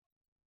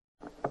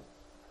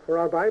For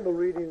our Bible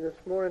reading this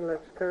morning,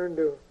 let's turn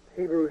to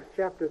Hebrews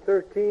chapter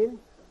 13.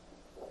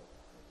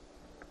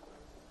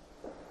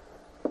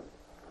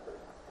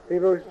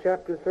 Hebrews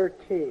chapter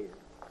 13,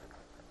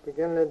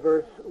 beginning at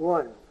verse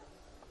 1.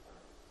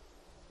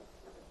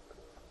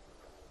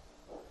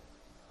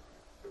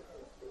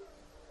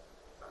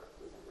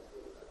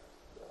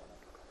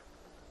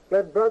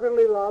 Let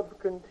brotherly love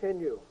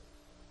continue.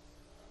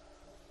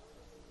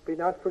 Be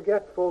not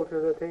forgetful to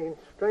entertain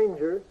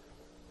strangers,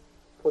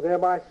 for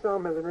thereby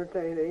some have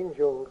entertained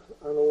angels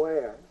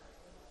unawares.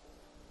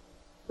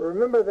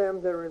 Remember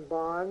them that are in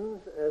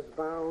bonds as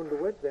bound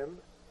with them,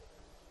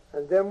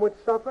 and them which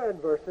suffer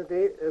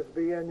adversity as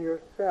being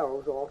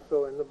yourselves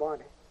also in the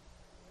body.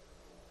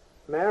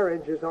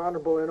 Marriage is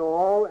honorable in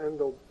all, and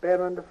the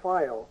bed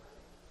undefiled,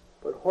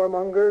 but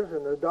whoremongers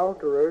and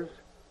adulterers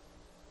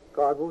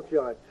God will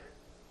judge.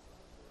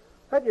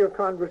 Let your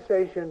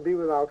conversation be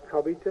without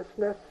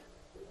covetousness,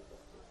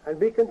 and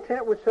be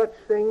content with such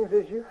things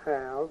as you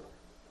have,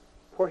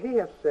 for he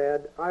hath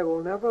said, I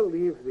will never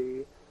leave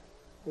thee,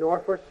 nor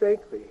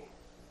forsake thee.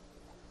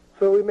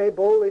 So we may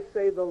boldly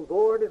say, the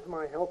Lord is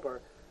my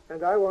helper,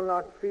 and I will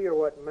not fear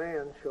what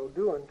man shall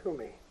do unto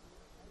me.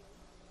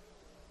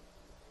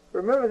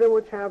 Remember them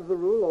which have the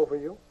rule over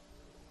you,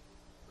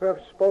 who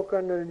have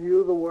spoken unto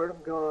you the word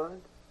of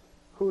God,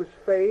 whose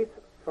faith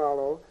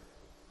follow,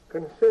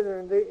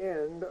 considering the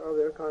end of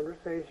their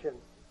conversation.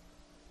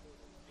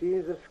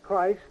 Jesus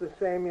Christ, the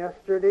same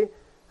yesterday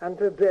and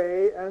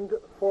today and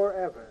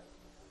forever.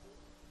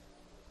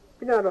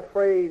 Be not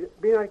afraid,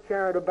 be not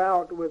carried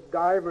about with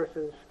divers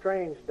and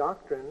strange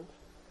doctrines,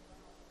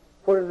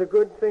 for it is a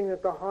good thing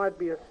that the heart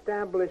be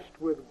established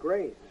with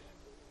grace,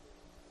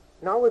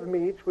 not with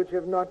meats which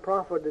have not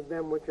profited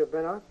them which have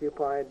been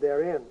occupied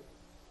therein.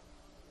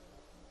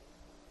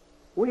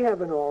 We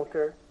have an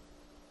altar,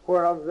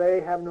 whereof they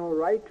have no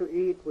right to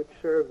eat which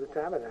serve the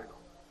tabernacle.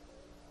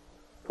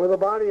 For the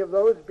body of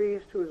those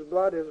beasts whose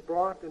blood is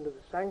brought into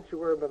the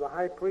sanctuary by the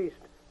high priest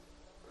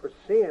for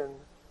sin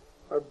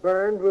are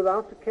burned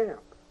without the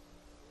camp.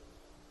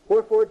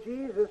 Wherefore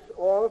Jesus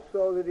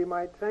also, that he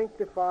might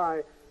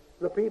sanctify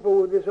the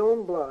people with his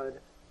own blood,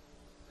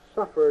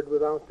 suffered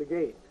without the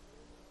gate.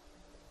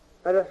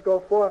 Let us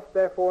go forth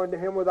therefore unto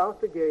him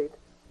without the gate,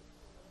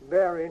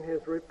 bearing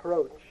his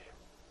reproach.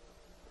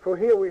 For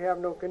here we have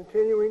no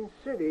continuing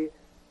city,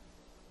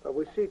 but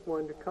we seek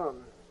one to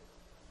come.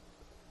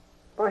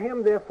 By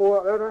him,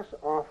 therefore, let us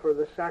offer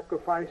the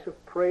sacrifice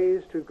of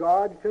praise to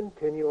God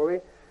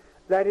continually,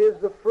 that is,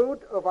 the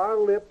fruit of our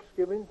lips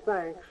giving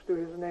thanks to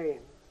his name.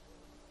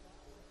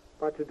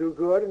 But to do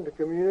good and to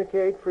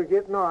communicate,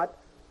 forget not,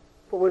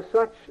 for with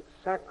such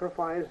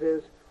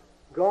sacrifices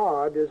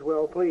God is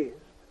well pleased.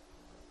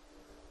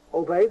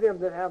 Obey them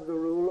that have the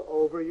rule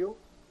over you,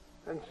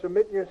 and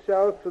submit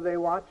yourselves so they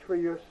watch for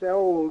your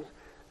souls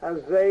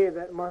as they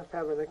that must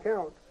have an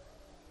account,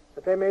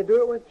 that they may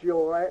do it with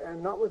joy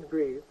and not with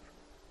grief,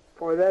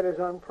 for that is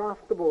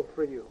unprofitable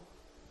for you.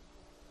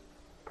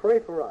 Pray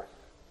for us,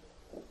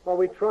 for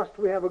we trust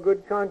we have a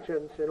good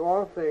conscience in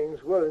all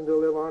things, willing to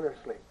live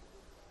honestly.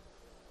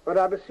 But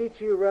I beseech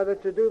you rather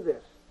to do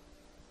this,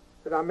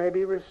 that I may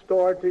be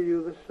restored to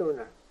you the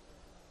sooner.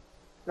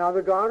 Now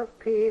the God of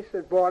peace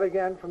that brought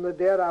again from the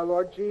dead our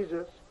Lord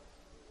Jesus,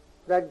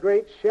 that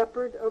great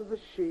shepherd of the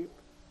sheep,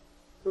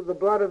 through the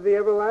blood of the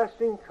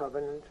everlasting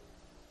covenant,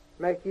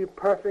 make you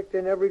perfect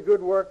in every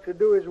good work to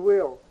do his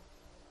will,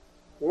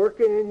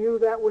 working in you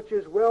that which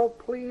is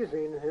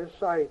well-pleasing in his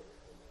sight,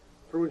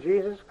 through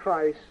Jesus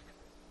Christ,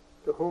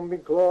 to whom be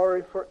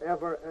glory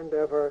forever and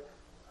ever.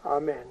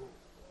 Amen.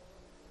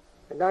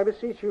 And I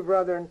beseech you,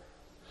 brethren,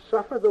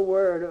 suffer the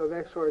word of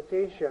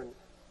exhortation,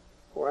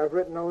 for I have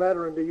written a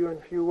letter unto you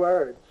in few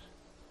words.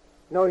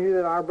 Know you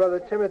that our brother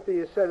Timothy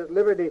is set at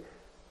liberty,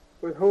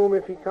 with whom,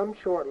 if he come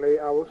shortly,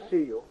 I will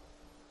see you.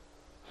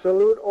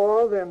 Salute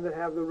all them that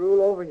have the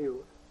rule over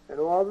you, and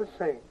all the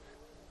saints.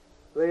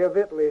 They of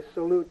Italy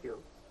salute you.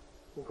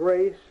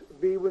 Grace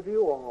be with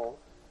you all.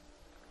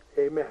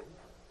 Amen.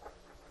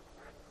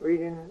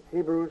 Reading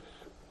Hebrews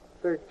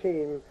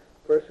 13,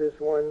 verses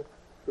 1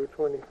 through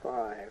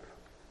 25.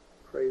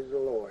 Praise the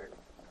Lord.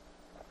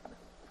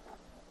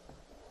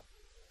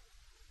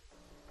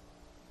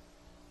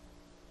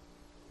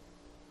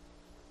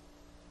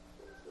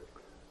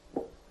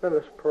 Let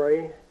us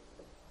pray.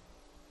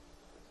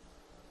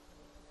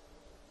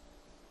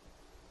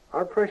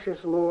 Our precious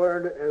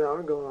Lord and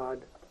our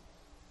God,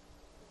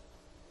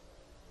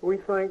 we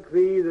thank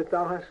thee that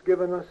thou hast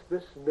given us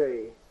this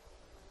day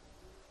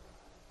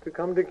to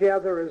come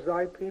together as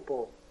thy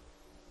people,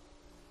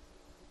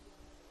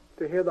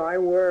 to hear thy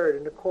word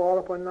and to call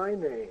upon thy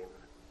name,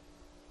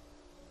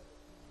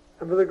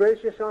 and for the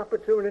gracious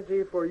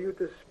opportunity for you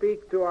to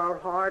speak to our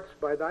hearts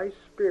by thy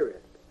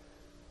Spirit,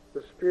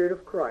 the Spirit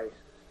of Christ.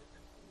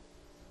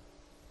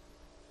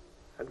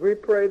 And we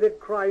pray that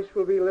Christ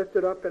will be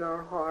lifted up in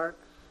our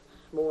hearts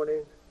this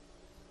morning,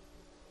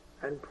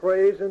 and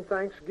praise and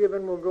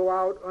thanksgiving will go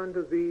out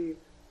unto thee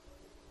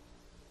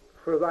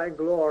for thy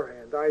glory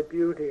and thy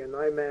beauty and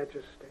thy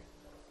majesty.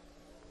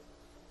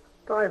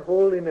 Thy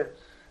holiness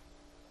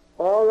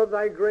all of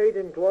thy great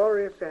and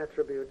glorious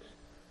attributes.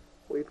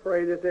 We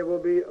pray that they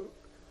will be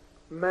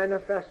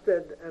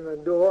manifested and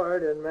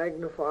adored and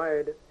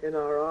magnified in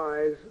our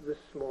eyes this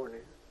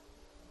morning.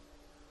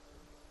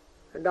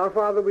 And now,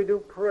 Father, we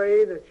do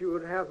pray that you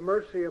would have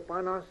mercy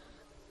upon us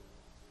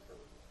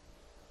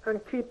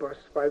and keep us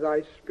by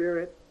thy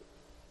Spirit.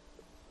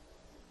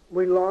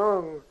 We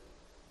long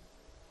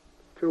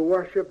to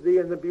worship thee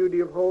in the beauty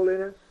of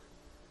holiness.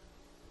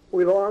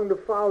 We long to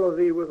follow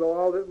thee with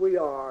all that we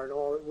are and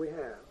all that we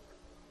have.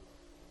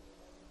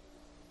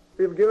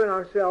 We have given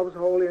ourselves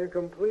wholly and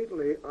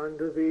completely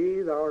unto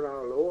thee. Thou art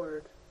our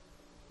Lord.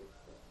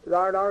 Thou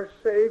art our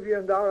Savior,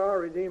 and thou art our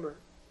Redeemer.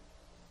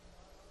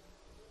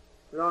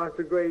 Thou art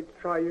the great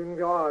triune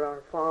God,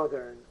 our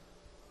Father, and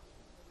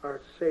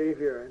our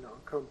Savior, and our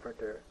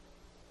Comforter.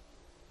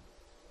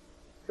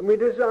 And we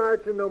desire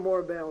to know more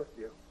about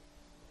you.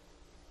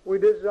 We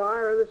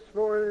desire this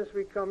morning as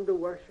we come to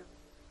worship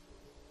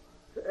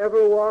to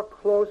ever walk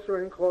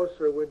closer and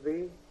closer with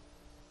thee,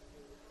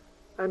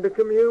 and to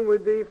commune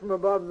with thee from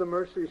above the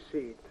mercy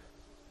seat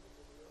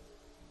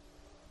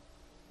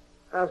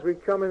as we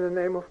come in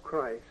the name of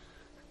Christ.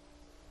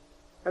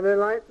 And then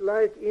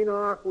like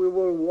Enoch, we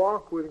will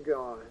walk with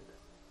God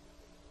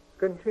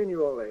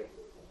continually,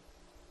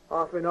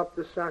 offering up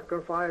the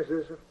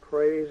sacrifices of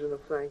praise and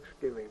of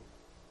thanksgiving.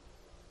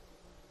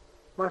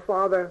 My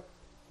Father,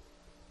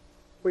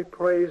 we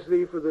praise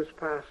thee for this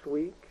past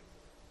week.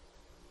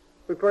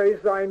 We praise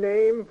thy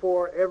name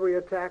for every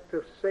attack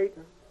of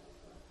Satan.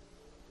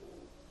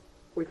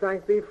 We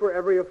thank thee for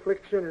every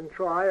affliction and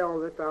trial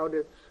that thou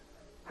didst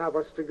have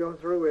us to go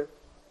through with.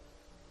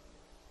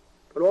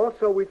 But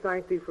also we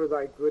thank thee for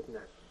thy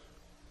goodness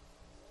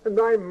and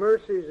thy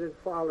mercies that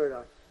followed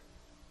us.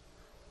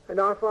 And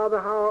our Father,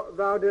 how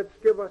thou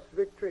didst give us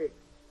victory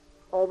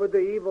over the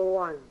evil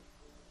one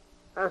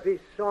as he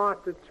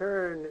sought to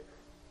turn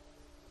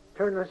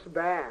us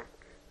back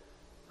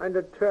and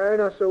to turn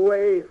us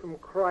away from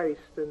Christ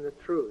and the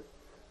truth.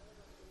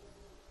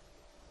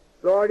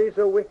 Lord, he's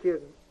a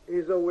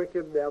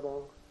wicked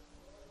devil,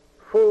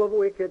 full of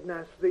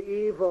wickedness. The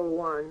evil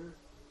one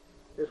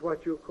is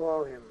what you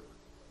call him.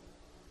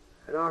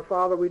 And our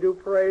Father, we do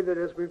pray that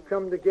as we've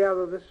come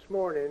together this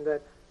morning,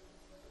 that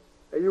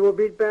you will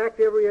beat back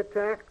every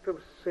attack of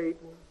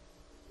Satan,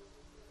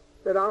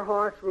 that our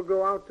hearts will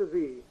go out to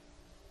thee,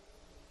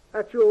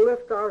 that you'll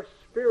lift our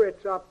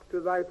spirits up to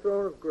thy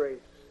throne of grace.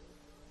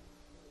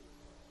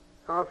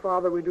 Our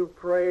Father, we do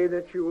pray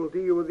that you will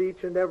deal with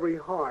each and every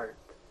heart,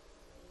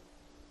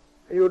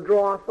 and you'll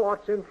draw our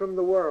thoughts in from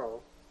the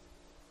world,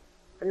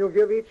 and you'll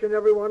give each and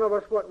every one of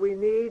us what we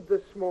need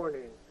this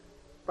morning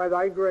by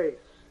thy grace,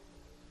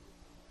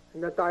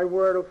 and that thy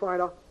word will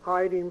find a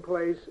hiding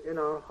place in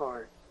our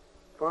heart.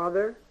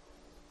 Father,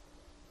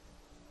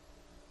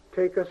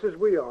 take us as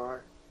we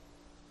are,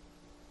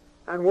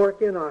 and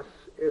work in us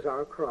is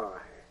our cry.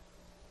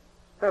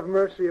 Have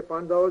mercy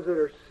upon those that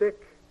are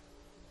sick.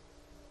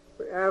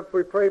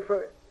 We pray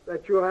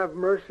that you'll have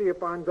mercy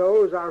upon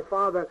those, our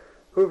Father,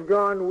 who've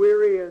gone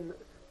weary in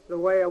the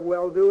way of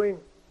well-doing.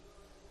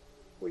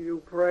 Will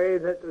you pray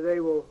that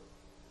they will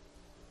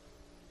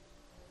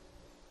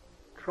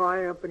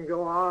triumph and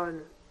go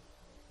on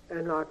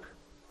and not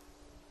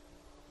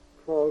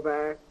fall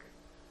back?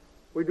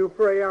 We do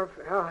pray, our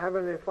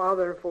Heavenly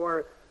Father,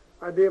 for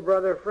our dear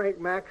brother Frank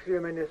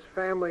Maxium and his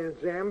family in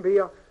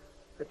Zambia,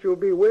 that you'll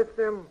be with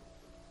them,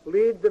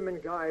 lead them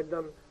and guide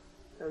them,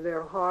 and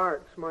their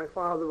hearts, my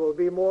Father, will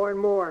be more and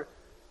more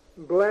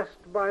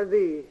blessed by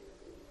thee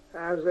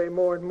as they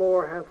more and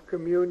more have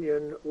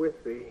communion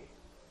with thee.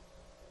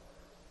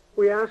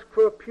 We ask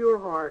for a pure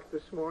heart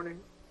this morning,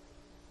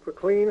 for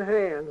clean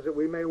hands, that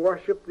we may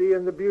worship thee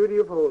in the beauty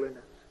of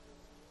holiness.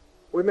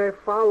 We may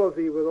follow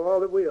thee with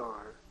all that we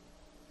are.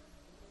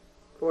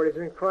 For it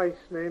is in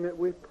Christ's name that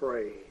we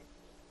pray.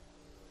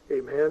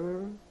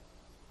 Amen.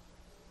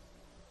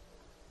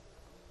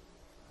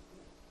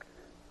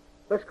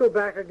 Let's go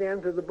back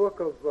again to the book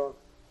of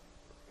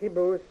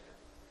Hebrews.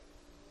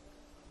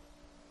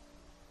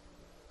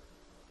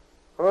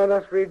 Let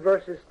us read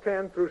verses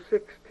 10 through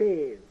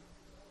 16.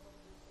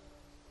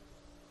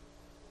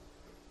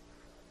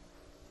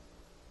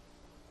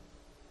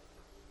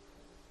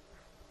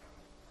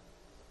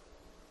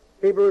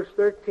 Hebrews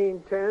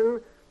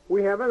 13:10,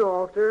 we have an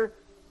altar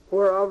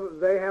whereof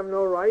they have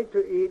no right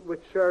to eat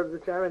which serve the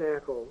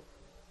tabernacle.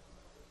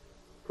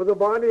 For the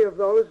body of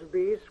those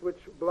beasts which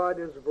blood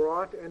is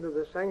brought into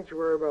the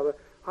sanctuary by the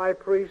high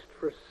priest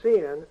for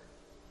sin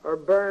are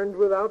burned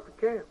without the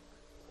camp.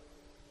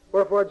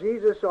 Wherefore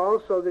Jesus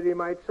also, that he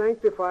might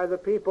sanctify the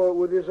people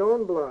with his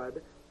own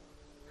blood,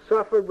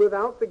 suffered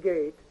without the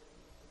gate.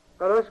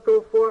 Let us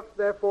go forth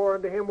therefore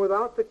unto him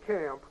without the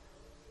camp,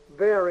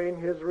 bearing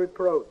his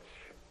reproach.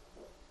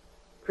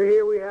 For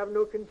here we have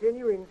no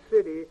continuing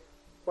city,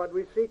 but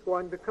we seek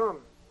one to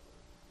come.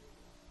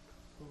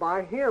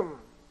 By him,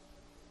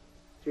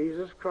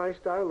 Jesus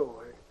Christ our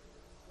Lord.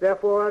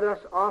 Therefore let us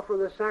offer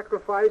the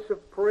sacrifice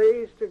of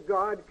praise to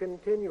God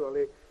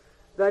continually,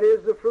 that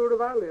is the fruit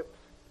of our lips,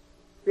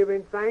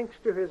 giving thanks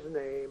to his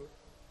name.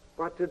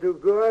 but to do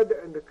good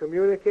and to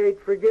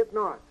communicate, forget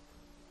not.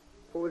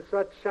 For with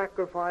such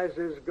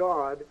sacrifices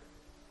God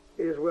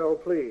is well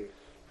pleased.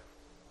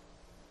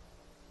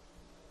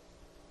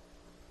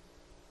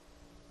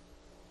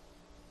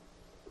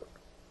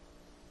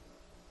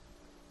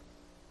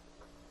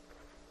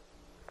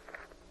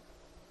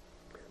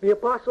 The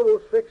apostle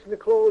was fixing to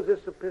close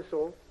this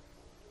epistle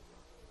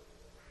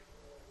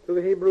to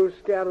the Hebrews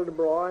scattered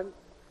abroad.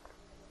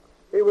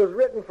 It was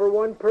written for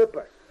one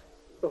purpose,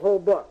 the whole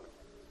book.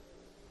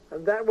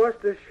 And that was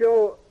to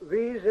show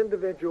these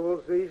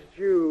individuals, these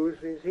Jews,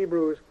 these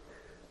Hebrews,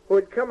 who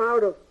had come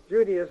out of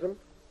Judaism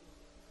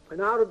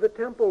and out of the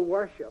temple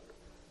worship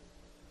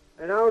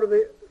and out of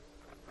the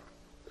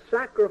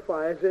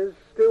sacrifices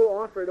still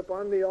offered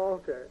upon the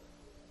altar.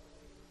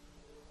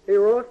 He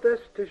wrote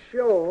this to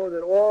show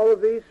that all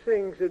of these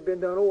things had been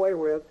done away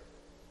with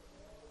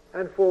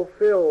and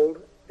fulfilled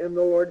in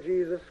the Lord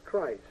Jesus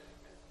Christ.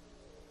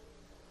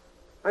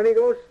 And he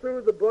goes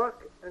through the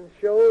book and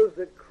shows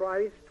that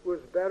Christ was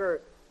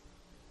better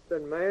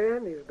than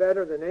man. He's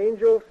better than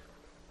angels.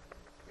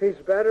 He's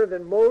better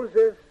than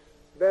Moses,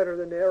 better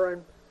than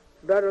Aaron,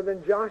 better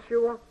than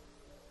Joshua.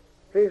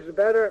 He's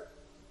better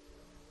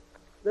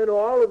than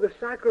all of the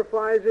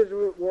sacrifices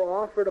that were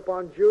offered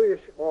upon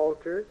Jewish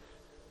altars.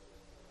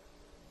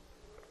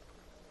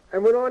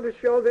 And went on to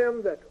show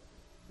them that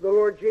the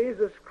Lord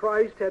Jesus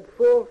Christ had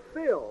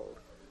fulfilled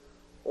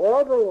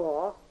all the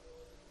law,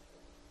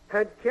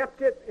 had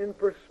kept it in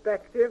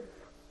perspective,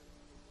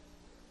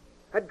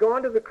 had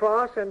gone to the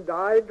cross and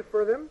died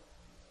for them.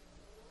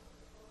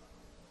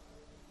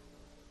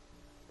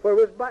 For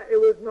it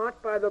was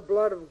not by the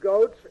blood of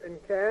goats and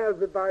calves,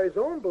 but by his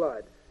own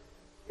blood.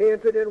 He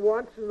entered in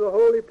once in the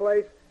holy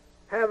place,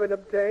 having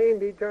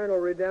obtained eternal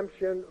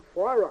redemption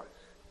for us.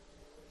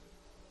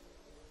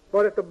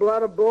 But if the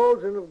blood of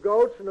bulls and of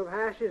goats and of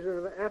ashes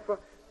and of ephah,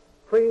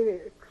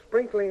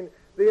 sprinkling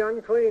the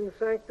unclean,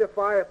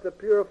 sanctifieth the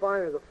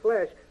purifying of the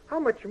flesh, how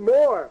much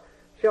more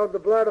shall the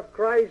blood of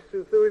Christ,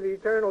 who through the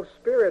eternal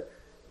Spirit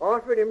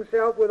offered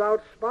himself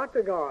without spot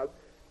to God,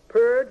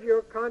 purge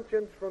your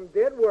conscience from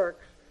dead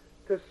works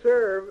to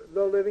serve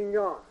the living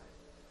God?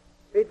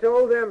 He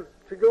told them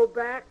to go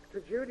back to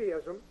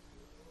Judaism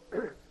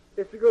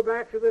is to go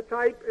back to the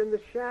type and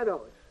the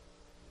shadows.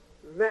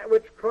 And that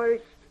which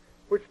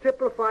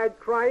typified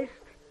Christ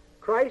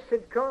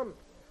had come,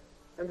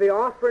 and the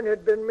offering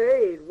had been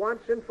made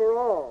once and for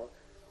all.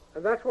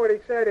 And that's what he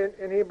said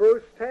in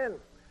Hebrews 10.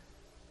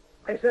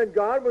 He said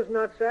God was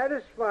not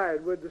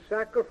satisfied with the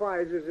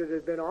sacrifices that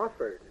had been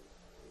offered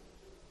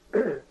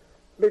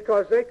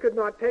because they could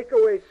not take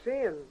away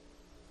sin.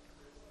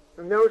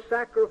 And those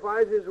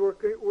sacrifices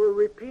were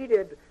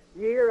repeated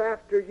year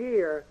after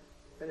year,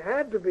 and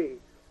had to be,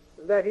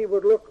 that he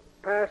would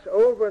pass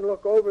over and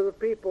look over the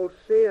people's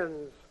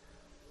sins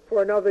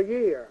for another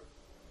year.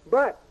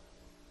 But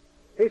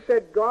he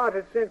said God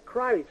had sent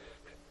Christ,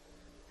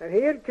 and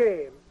he had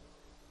came,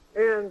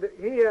 and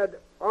he had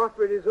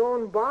offered his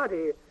own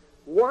body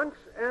once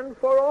and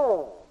for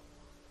all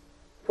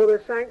for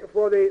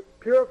the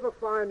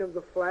purifying of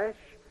the flesh,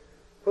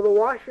 for the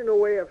washing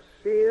away of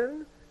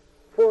sin,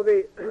 for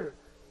the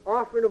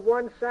offering of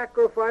one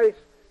sacrifice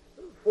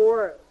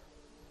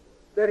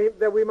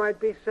that we might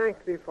be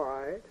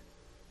sanctified,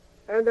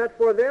 and that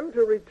for them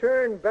to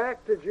return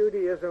back to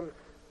Judaism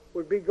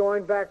would be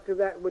going back to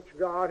that which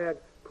God had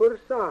put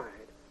aside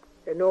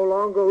and no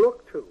longer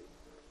looked to.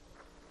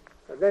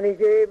 And then he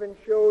gave and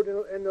showed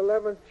in the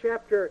 11th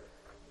chapter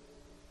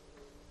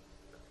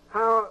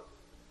how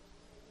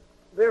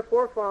their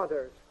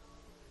forefathers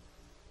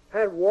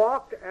had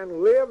walked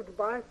and lived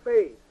by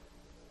faith,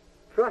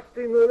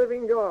 trusting the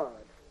living God,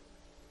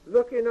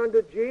 looking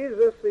unto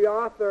Jesus, the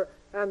author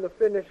and the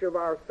finisher of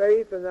our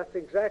faith, and that's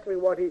exactly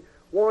what he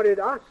wanted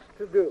us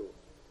to do.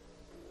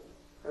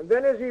 And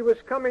then as he was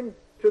coming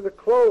to the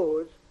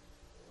close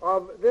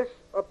of this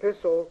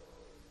epistle,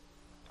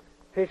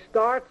 he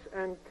starts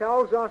and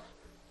tells us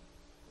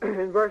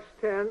in verse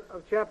 10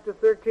 of chapter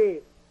 13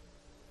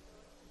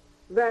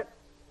 that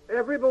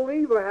every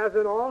believer has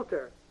an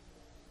altar,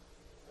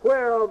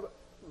 whereof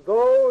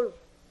those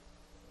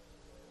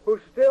who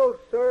still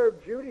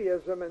serve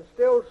Judaism and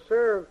still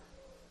serve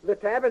the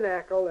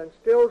tabernacle and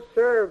still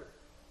serve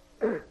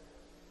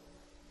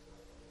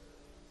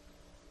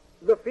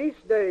the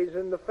feast days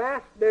and the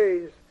fast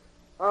days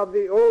of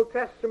the Old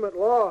Testament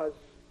laws,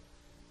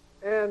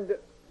 and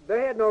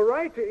they had no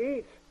right to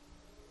eat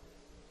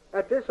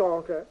at this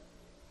altar,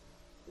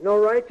 no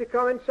right to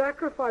come and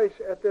sacrifice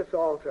at this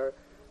altar,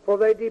 for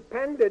they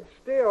depended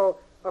still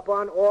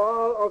upon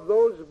all of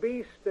those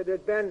beasts that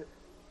had been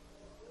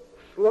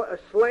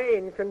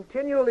slain,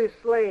 continually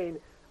slain,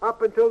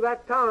 up until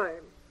that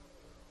time.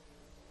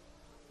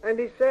 And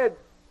he said,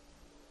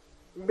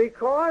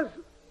 because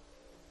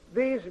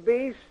these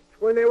beasts,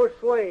 when they were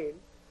slain,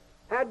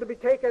 had to be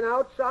taken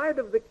outside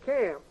of the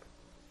camp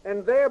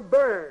and there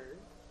burned,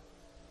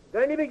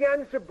 then he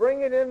begins to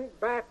bring it in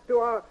back to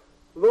our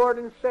Lord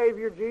and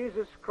Savior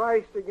Jesus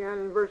Christ again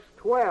in verse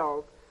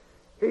 12.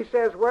 He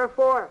says,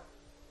 wherefore,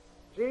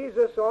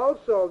 Jesus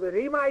also, that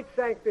he might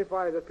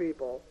sanctify the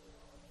people,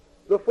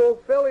 the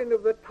fulfilling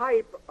of the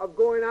type of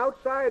going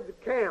outside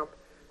the camp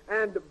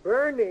and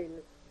burning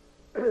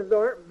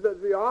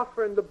the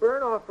offering, the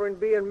burnt offering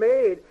being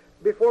made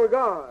before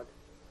God,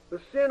 the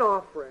sin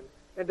offering,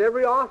 and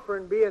every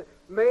offering being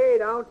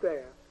made out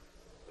there.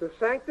 To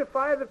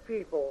sanctify the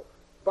people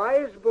by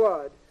his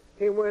blood,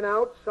 he went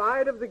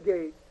outside of the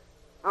gate,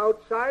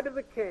 outside of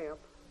the camp,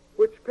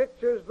 which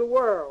pictures the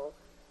world,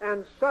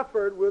 and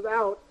suffered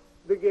without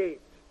the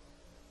gate.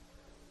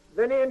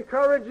 Then he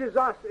encourages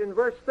us in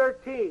verse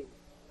 13.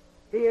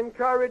 He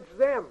encouraged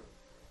them.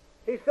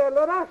 He said,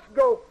 let us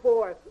go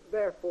forth,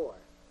 therefore.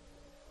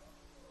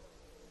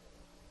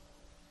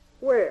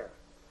 Where?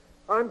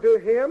 Unto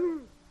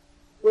him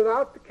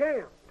without the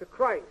camp, to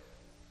Christ.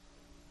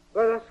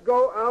 Let us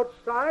go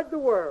outside the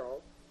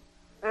world,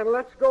 and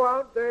let's go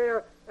out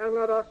there and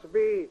let us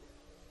be,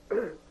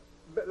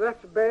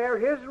 let's bear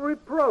his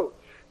reproach.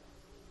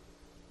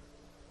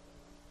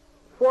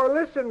 For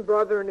listen,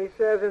 brethren, he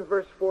says in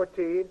verse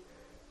 14,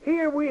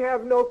 here we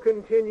have no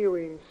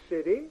continuing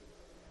city.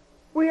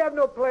 We have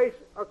no place,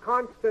 a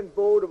constant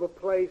abode of a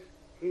place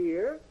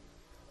here.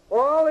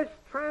 All is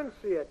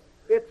transient.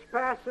 It's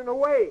passing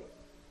away.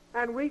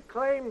 And we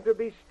claim to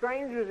be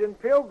strangers and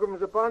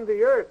pilgrims upon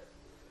the earth.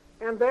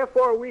 And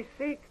therefore we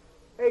seek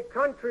a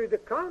country to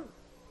come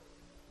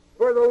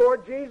where the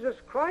Lord Jesus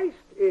Christ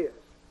is.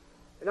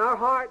 And our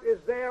heart is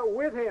there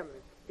with him.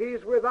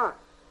 He's with us.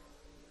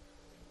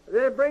 And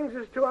then it brings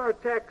us to our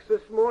text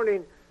this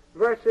morning,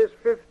 verses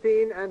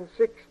 15 and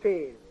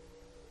 16.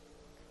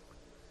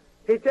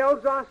 He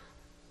tells us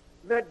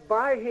that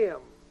by him,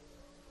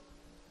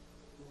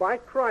 by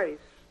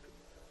Christ,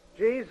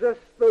 Jesus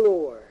the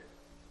Lord,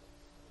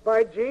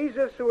 by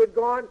Jesus who had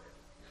gone,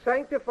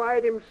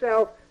 sanctified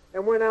himself,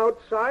 and went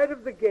outside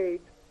of the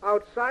gate,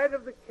 outside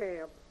of the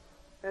camp,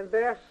 and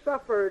there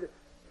suffered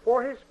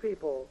for his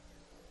people,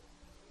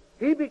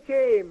 he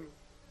became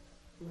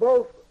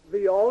both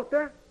the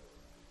altar,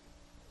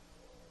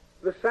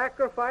 the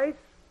sacrifice,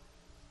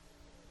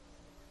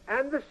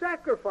 and the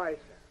sacrificer.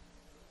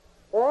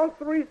 All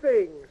three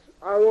things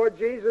our Lord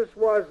Jesus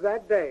was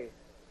that day.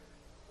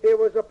 It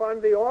was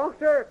upon the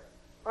altar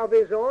of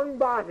his own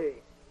body,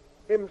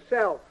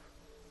 himself,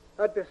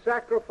 that the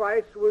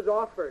sacrifice was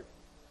offered.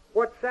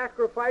 What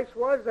sacrifice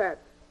was that?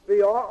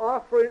 The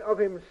offering of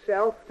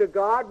himself to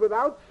God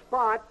without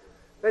spot,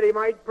 that he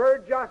might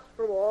purge us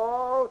from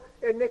all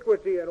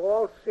iniquity and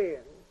all sin.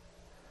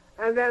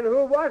 And then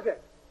who was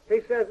it?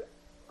 He says,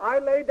 I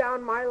lay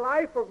down my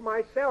life of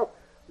myself.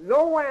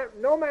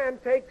 No man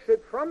takes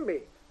it from me.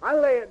 I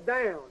lay it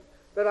down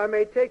that I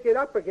may take it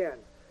up again.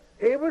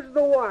 He was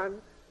the one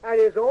at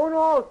his own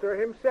altar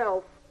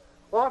himself,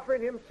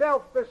 offering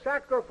himself the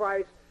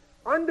sacrifice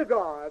unto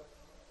God,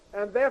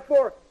 and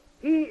therefore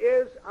he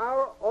is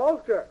our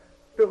altar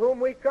to whom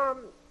we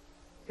come.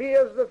 He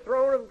is the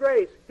throne of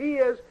grace. He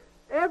is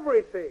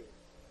everything.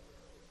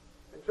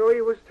 And so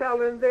he was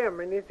telling them,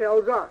 and he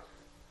tells us,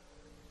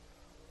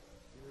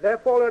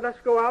 therefore let us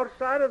go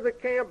outside of the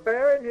camp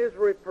bearing his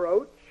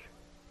reproach,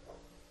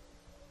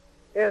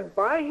 and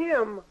by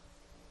him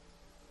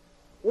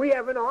we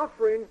have an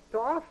offering to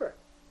offer.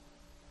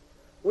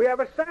 We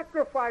have a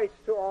sacrifice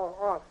to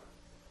offer.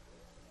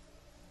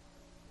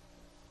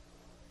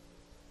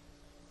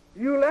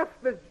 You left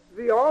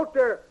the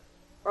altar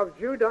of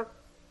Judah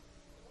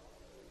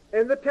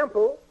in the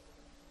temple,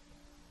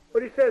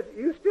 but he says,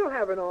 you still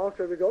have an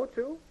altar to go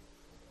to.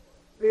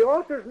 The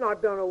altar's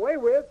not done away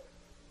with.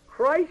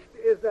 Christ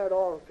is that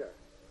altar.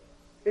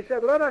 He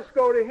said, let us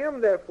go to him,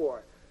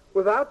 therefore,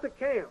 without the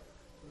camp,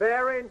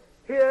 bearing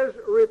his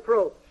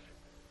reproach.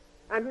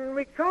 And when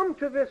we come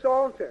to this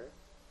altar,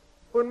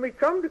 when we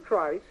come to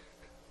Christ,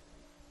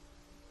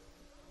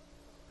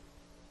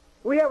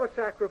 we have a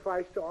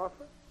sacrifice to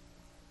offer.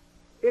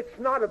 It's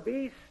not a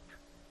beast.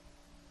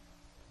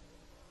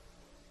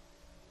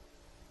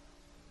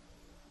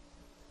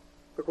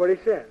 Look what he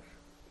says.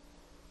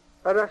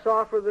 Let us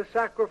offer the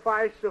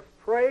sacrifice of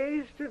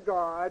praise to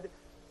God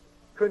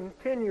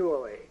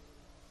continually.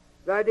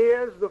 That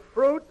is, the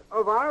fruit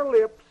of our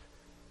lips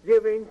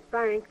giving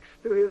thanks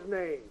to his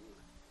name.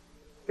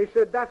 He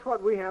said that's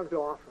what we have to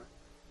offer.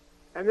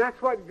 And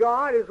that's what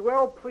God is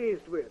well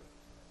pleased with.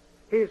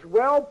 He's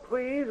well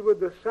pleased with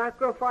the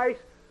sacrifice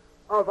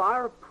of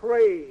our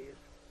praise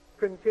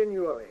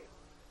continually.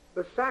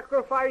 The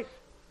sacrifice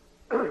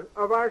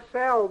of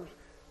ourselves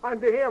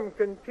unto him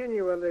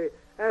continually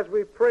as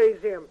we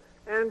praise him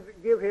and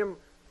give him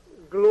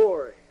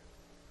glory.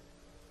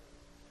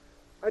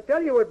 I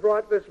tell you what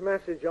brought this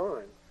message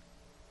on.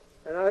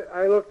 And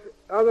I looked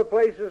other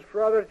places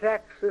for other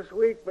texts this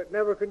week, but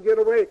never could get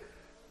away.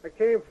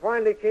 I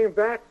finally came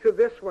back to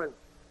this one.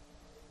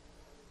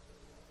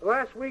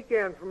 Last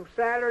weekend, from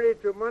Saturday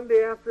to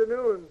Monday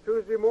afternoon,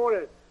 Tuesday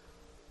morning,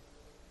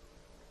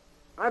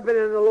 I've been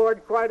in the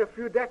Lord quite a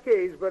few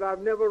decades, but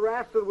I've never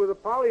wrestled with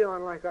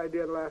Apollyon like I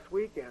did last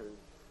weekend.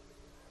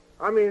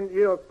 I mean,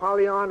 you know,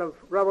 Apollyon of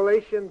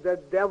Revelation,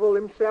 the devil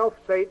himself,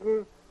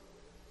 Satan.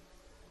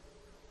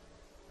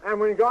 And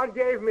when God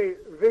gave me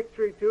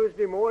victory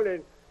Tuesday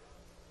morning,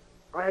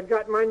 I had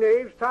got my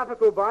Nave's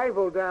Topical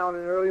Bible down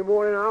in the early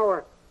morning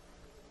hour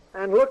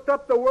and looked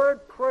up the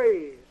word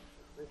praise.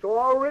 It's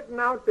all written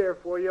out there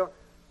for you.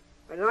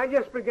 And I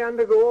just began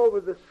to go over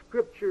the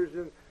Scriptures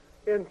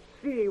and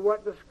see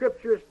what the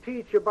Scriptures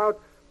teach about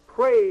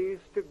praise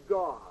to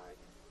God.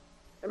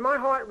 And my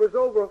heart was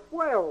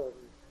overwhelmed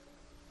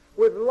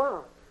with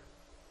love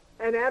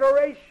and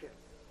adoration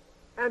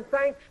and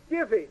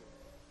thanksgiving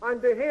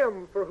unto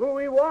Him for who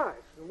He was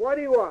and what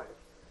He was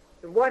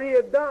and what He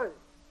had done.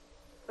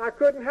 I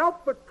couldn't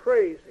help but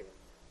praise Him.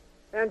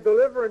 And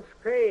deliverance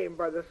came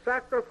by the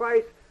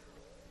sacrifice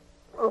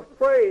of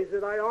praise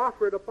that I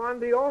offered upon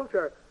the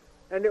altar,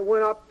 and it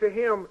went up to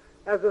Him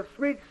as a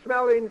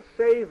sweet-smelling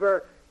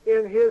savor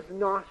in His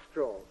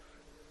nostrils.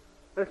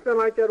 And it's been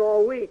like that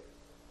all week.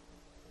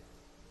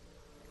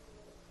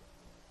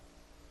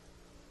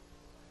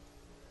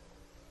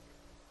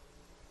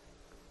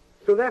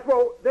 So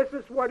therefore, this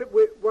is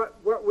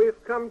what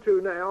we've come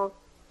to now.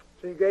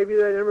 So He gave you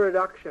that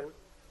introduction.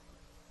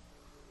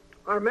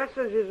 Our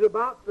message is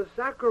about the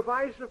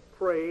sacrifice of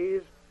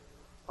praise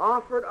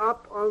offered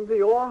up on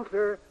the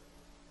altar,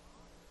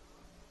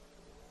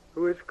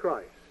 who is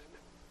Christ.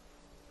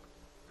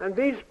 And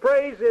these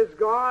praises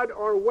God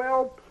are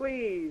well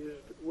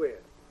pleased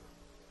with.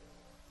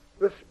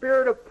 The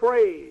spirit of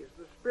praise,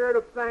 the spirit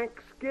of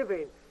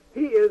thanksgiving,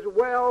 He is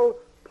well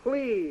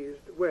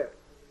pleased with.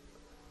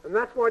 And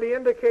that's what He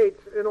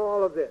indicates in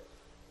all of this.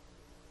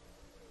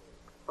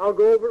 I'll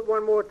go over it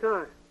one more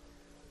time.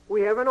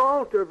 We have an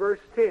altar, verse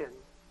 10.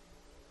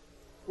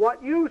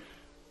 What use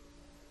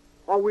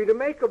are we to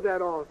make of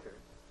that altar?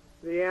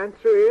 The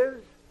answer is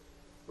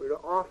we're to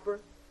offer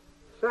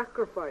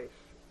sacrifice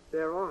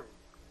thereon.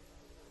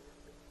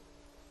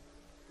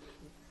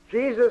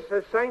 Jesus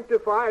has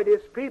sanctified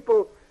His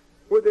people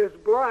with His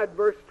blood,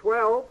 verse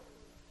 12.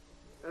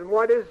 And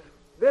what is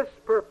this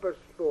purpose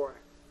for?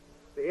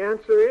 The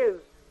answer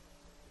is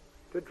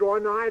to draw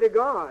nigh to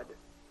God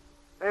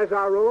as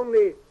our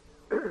only,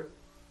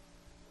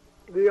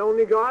 the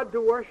only God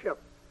to worship.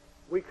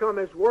 We come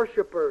as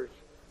worshipers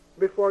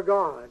before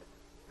God,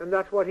 and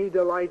that's what He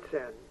delights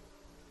in.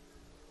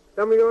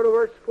 Then we go to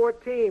verse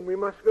 14. We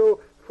must go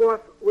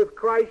forth with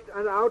Christ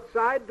and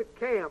outside the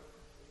camp.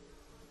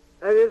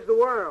 That is the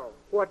world.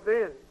 What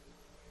then?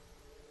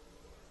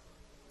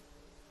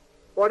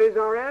 What is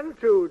our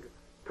attitude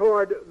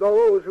toward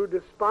those who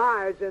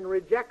despise and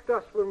reject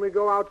us when we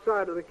go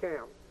outside of the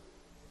camp?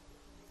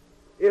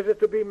 Is it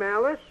to be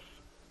malice?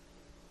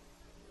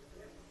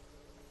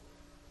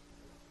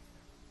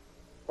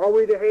 Are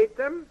we to hate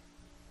them?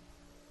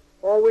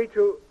 Or are we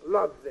to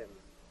love them?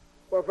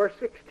 Well, verse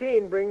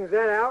 16 brings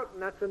that out,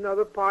 and that's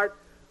another part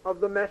of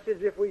the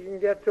message, if we can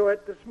get to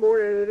it this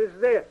morning. It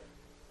is this: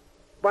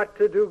 but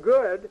to do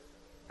good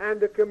and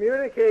to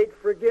communicate,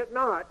 forget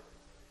not,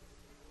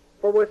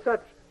 for with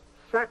such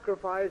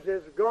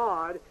sacrifices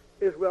God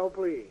is well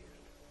pleased.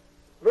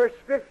 Verse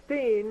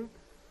 15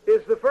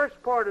 is the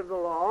first part of the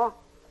law.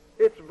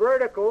 It's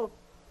vertical.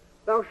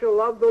 Thou shalt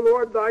love the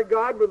Lord thy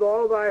God with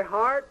all thy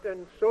heart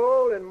and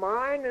soul and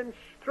mind and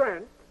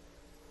strength.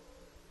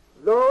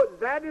 Though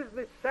that is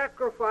the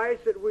sacrifice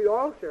that we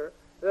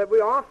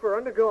offer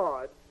unto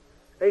God,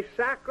 a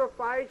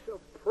sacrifice of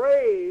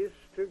praise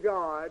to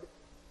God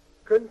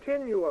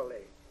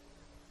continually,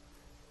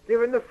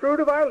 giving the fruit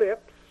of our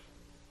lips,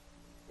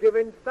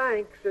 giving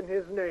thanks in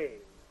His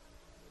name.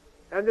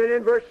 And then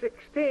in verse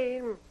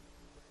 16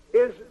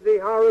 is the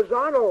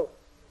horizontal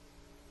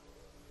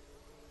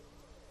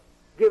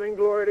giving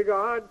glory to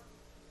God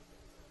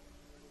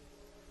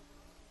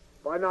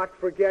by not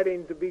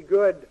forgetting to be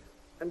good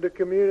and to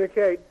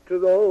communicate to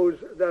those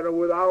that are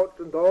without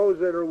and those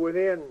that are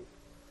within.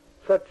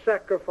 Such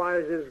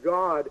sacrifices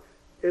God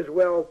is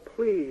well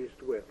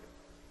pleased with,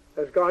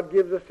 as God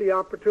gives us the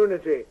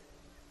opportunity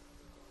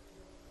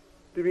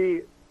to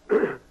be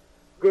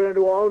good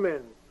unto all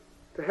men,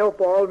 to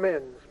help all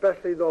men,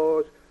 especially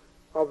those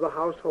of the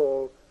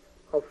household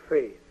of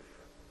faith.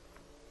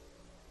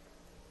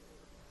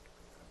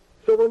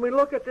 So when we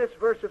look at this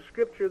verse of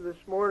Scripture this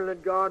morning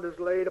that God has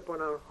laid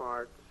upon our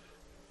hearts,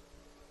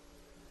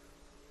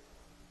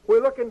 we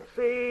look and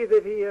see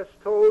that He has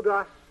told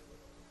us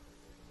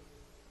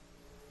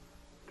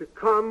to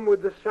come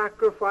with the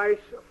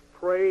sacrifice of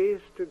praise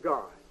to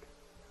God.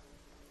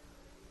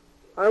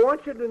 I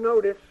want you to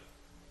notice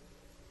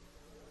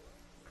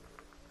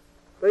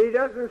that He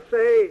doesn't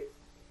say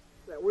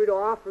that we'd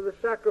offer the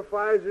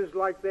sacrifices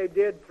like they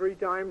did 3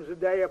 times a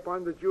day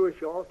upon the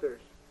Jewish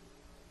altars,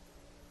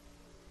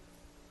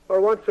 or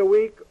once a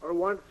week, or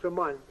once a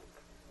month.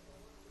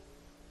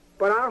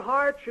 But our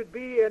heart should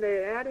be in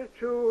an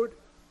attitude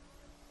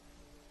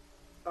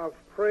of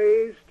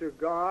praise to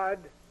God.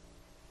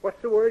 What's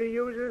the word He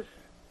uses?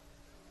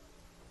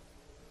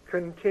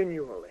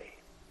 Continually.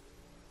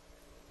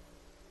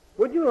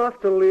 Would you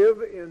love to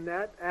live in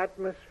that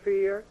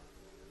atmosphere,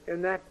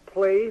 in that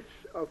place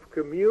of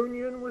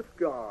communion with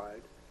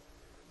God,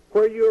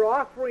 where you're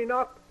offering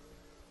up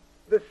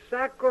the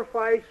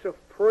sacrifice of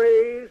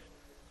praise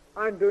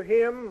unto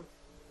Him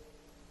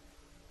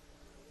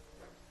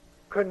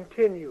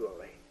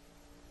continually.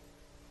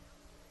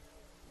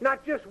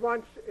 Not just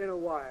once in a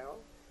while,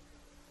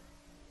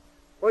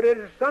 but it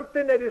is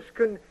something that is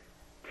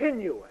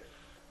continuous.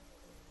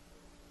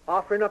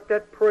 Offering up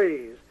that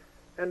praise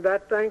and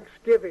that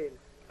thanksgiving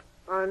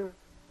unto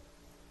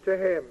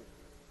him.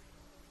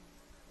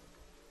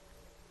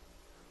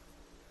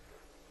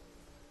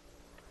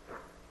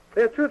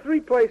 There are 2 or 3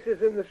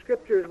 places in the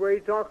Scriptures where he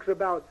talks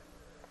about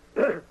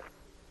the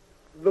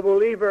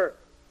believer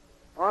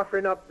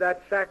offering up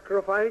that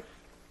sacrifice.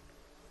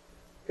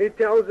 He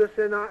tells us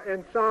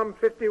in Psalm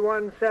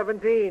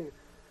 51:17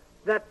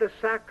 that the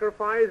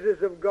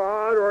sacrifices of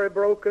God are a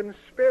broken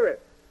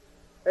spirit.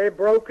 A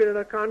broken and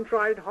a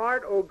contrite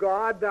heart, O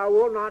God, thou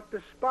wilt not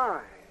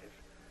despise.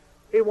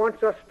 He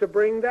wants us to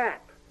bring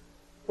that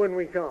when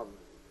we come.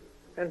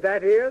 And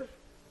that is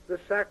the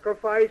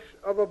sacrifice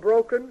of a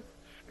broken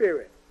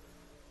spirit.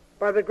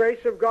 By the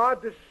grace of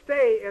God, to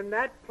stay in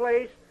that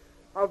place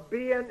of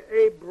being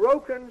a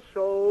broken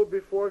soul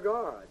before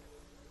God.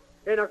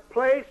 In a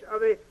place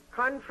of a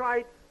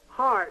contrite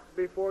heart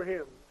before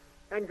him.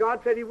 And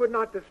God said he would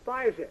not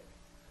despise it.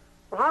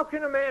 Well, how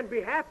can a man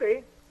be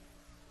happy?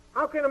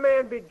 How can a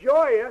man be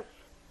joyous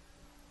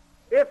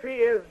if he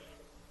is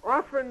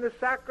offering the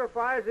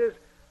sacrifices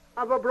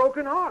of a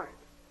broken heart?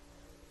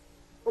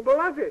 Well,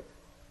 beloved,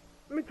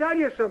 let me tell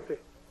you something.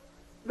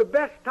 The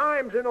best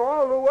times in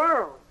all the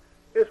world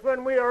is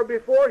when we are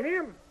before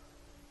him,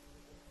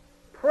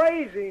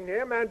 praising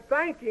him and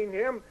thanking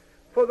him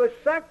for the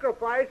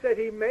sacrifice that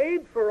he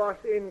made for us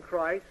in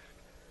Christ,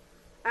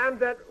 and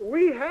that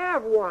we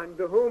have one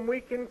to whom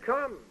we can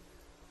come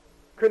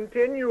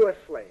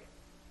continuously.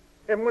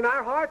 And when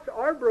our hearts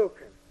are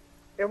broken,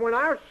 and when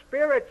our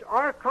spirits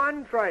are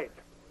contrite,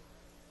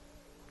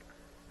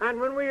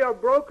 and when we are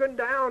broken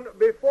down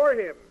before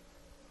him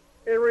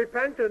in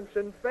repentance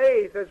and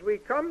faith as we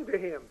come to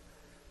him,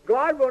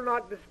 God will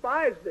not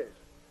despise this.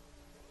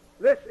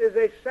 This is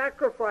a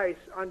sacrifice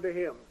unto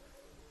him.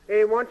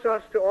 He wants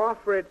us to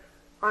offer it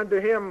unto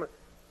him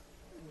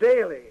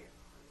daily.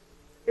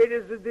 It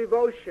is the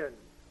devotion,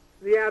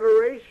 the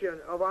adoration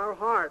of our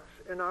hearts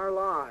and our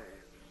lives.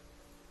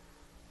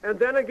 And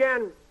then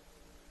again,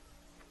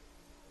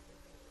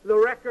 the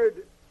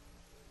record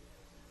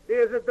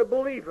is that the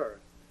believer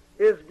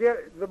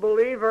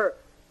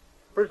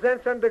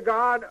presents unto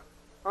God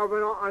of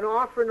an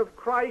offering of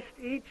Christ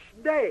each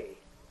day.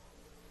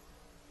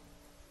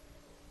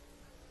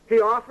 He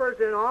offers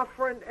an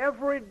offering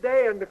every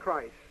day unto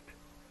Christ,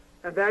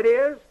 and that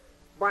is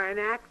by an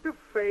act of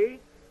faith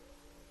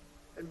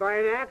and by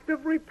an act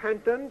of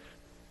repentance.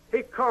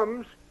 He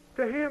comes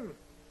to him.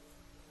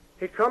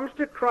 He comes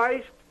to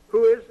Christ,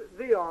 who is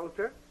the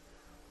altar,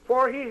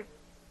 for he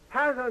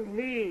has a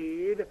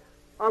need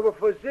of a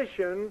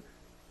physician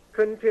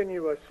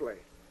continuously.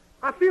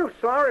 I feel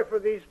sorry for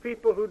these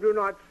people who do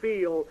not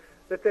feel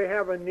that they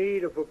have a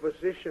need of a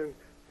physician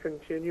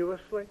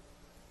continuously.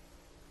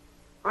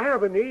 I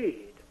have a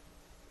need.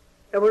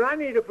 And when I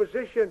need a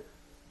physician,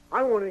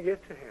 I want to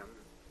get to him.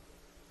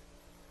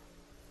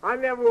 I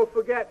never will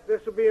forget,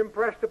 this will be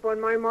impressed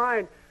upon my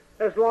mind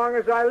as long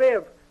as I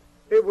live.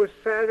 It was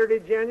Saturday,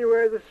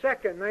 January the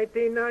 2nd,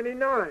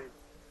 1999.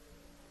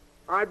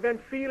 I'd been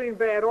feeling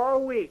bad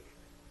all week.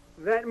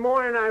 That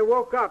morning I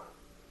woke up.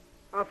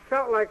 I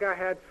felt like I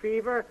had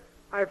fever.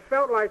 I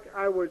felt like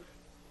I was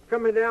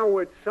coming down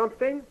with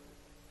something.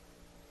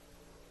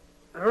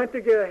 I went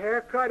to get a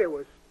haircut. It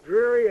was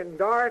dreary and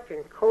dark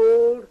and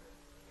cold.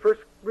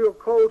 First real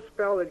cold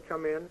spell had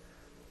come in.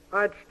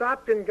 I'd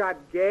stopped and got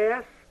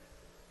gas.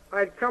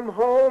 I'd come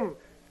home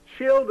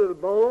chilled to the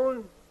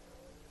bone.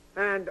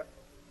 And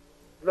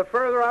the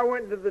further I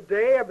went into the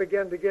day, I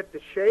began to get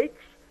the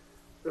shakes.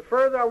 The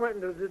further I went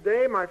into the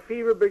day, my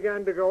fever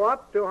began to go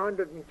up to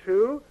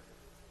 102.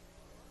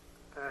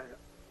 And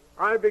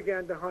I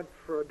began to hunt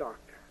for a doctor.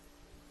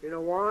 You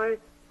know why?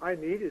 I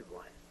needed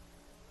one.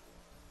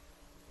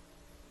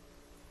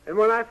 And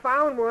when I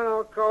found one,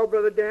 I'll call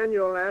Brother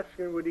Daniel and ask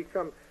him, would he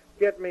come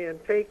get me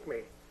and take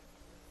me?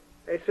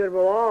 They said,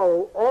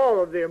 well,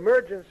 all of the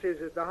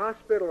emergencies at the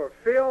hospital are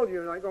filled.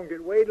 You're not going to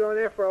get waited on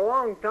there for a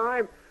long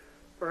time.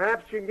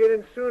 Perhaps you can get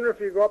in sooner if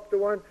you go up to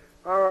one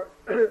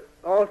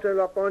altar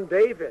up on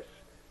Davis.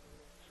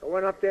 So I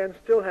went up there and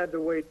still had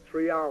to wait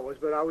 3 hours,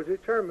 but I was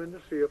determined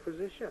to see a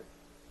physician.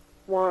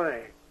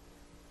 Why?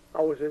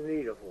 I was in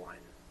need of one.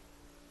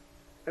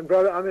 And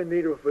brother, I'm in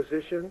need of a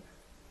physician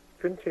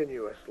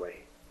continuously.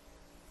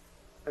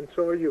 And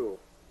so are you.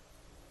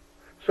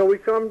 So we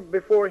come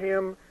before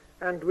him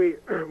and we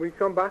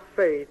come by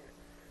faith,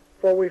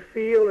 for we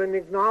feel and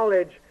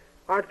acknowledge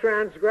our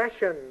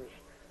transgressions,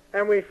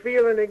 and we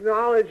feel and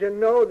acknowledge and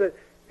know that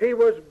he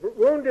was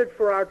wounded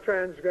for our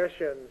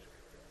transgressions,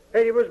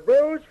 and he was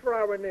bruised for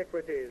our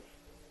iniquities,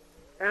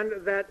 and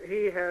that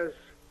he has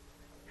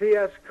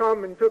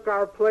come and took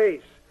our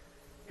place.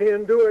 He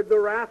endured the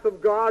wrath of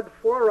God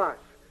for us,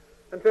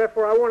 and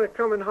therefore I want to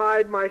come and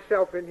hide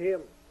myself in him.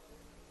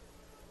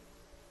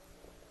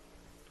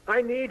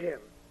 I need him.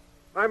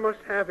 I must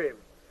have him.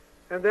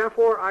 And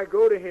therefore I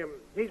go to him.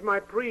 He's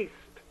my priest.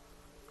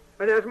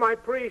 And as my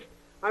priest,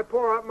 I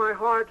pour out my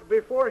heart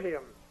before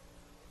him.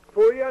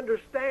 For he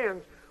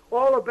understands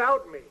all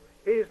about me.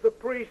 He's the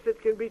priest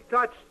that can be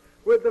touched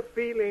with the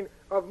feeling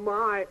of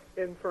my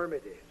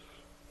infirmities.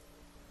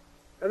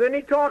 And then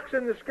he talks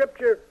in the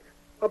Scripture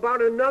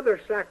about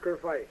another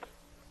sacrifice.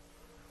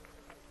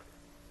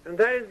 And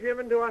that is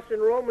given to us in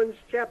Romans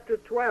chapter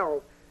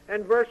 12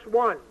 and verse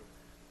 1.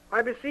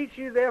 I beseech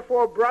you,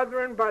 therefore,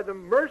 brethren, by the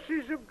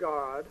mercies of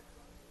God,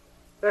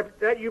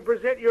 that you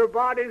present your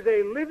bodies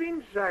a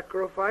living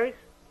sacrifice,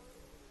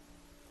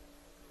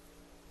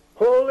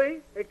 holy,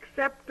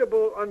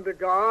 acceptable unto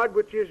God,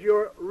 which is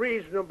your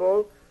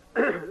reasonable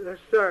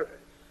service.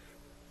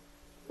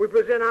 We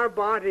present our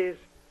bodies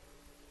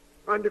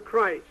unto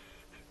Christ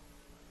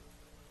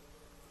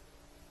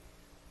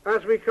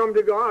as we come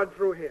to God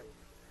through him.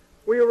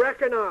 We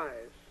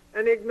recognize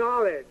and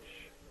acknowledge,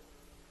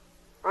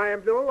 I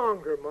am no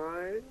longer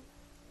mine.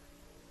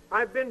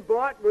 I've been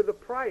bought with a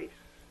price.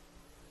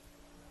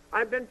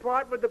 I've been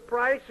bought with the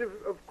price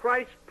of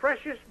Christ's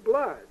precious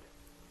blood.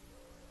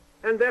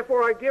 And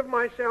therefore I give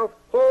myself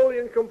wholly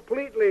and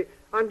completely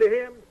unto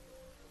him.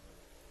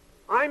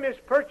 I'm his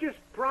purchased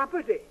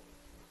property.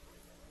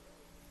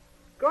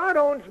 God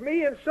owns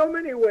me in so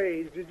many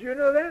ways. Did you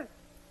know that?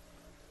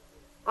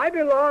 I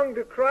belong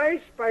to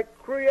Christ by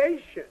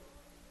creation.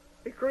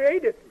 He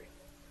created me.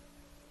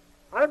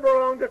 I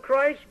belong to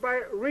Christ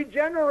by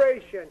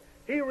regeneration.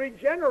 He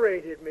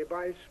regenerated me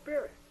by his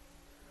Spirit.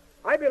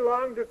 I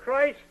belong to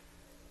Christ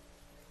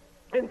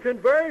in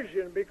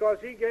conversion because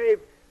he gave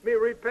me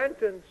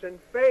repentance and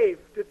faith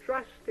to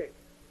trust him.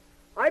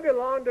 I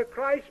belong to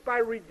Christ by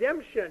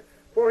redemption,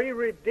 for he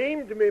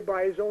redeemed me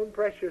by his own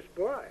precious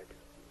blood.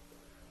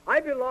 I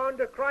belong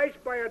to Christ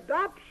by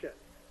adoption,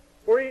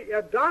 for he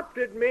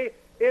adopted me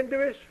into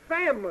his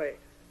family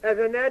as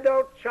an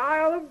adult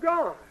child of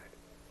God.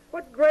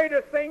 What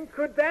greater thing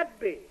could that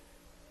be?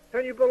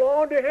 And you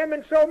belong to him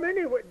in so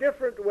many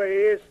different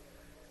ways,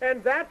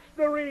 and that's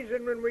the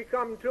reason when we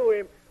come to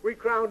him, we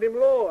crown him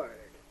Lord.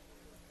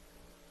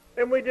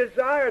 And we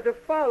desire to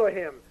follow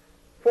him,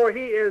 for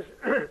he is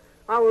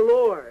our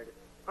Lord,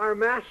 our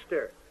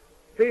Master.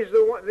 He's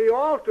the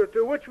altar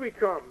to which we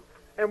come,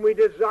 and we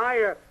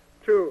desire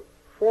to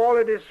fall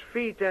at his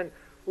feet and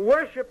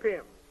worship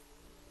him.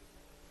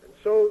 And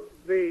so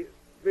the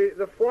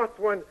fourth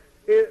one,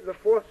 the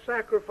fourth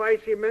sacrifice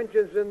he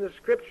mentions in the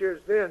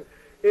Scriptures then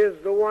is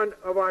the one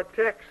of our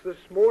text this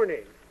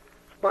morning.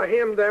 By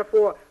him,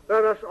 therefore,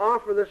 let us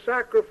offer the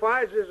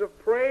sacrifices of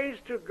praise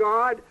to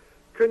God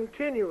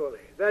continually.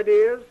 That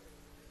is,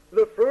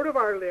 the fruit of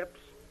our lips,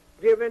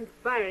 giving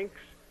thanks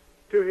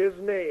to his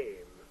name.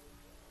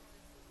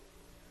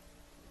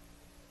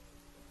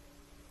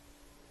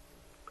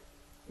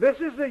 This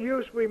is the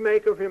use we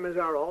make of him as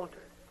our altar.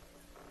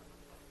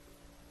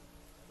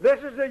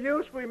 This is the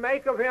use we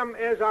make of him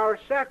as our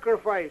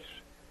sacrifice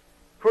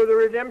for the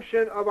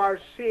redemption of our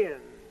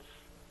sins.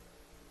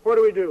 What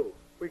do?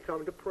 We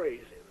come to praise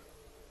him.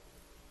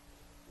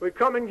 We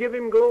come and give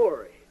him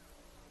glory.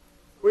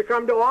 We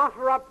come to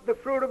offer up the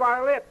fruit of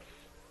our lips,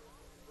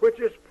 which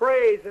is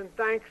praise and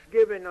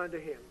thanksgiving unto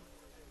him.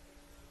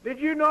 Did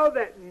you know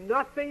that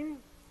nothing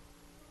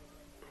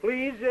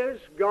pleases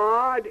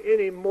God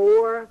any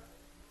more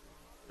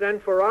than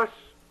for us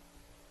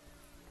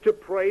to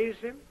praise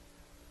him,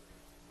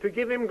 to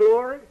give him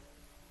glory,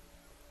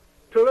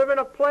 to live in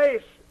a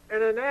place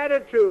and an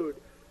attitude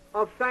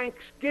of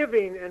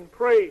thanksgiving and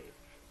praise?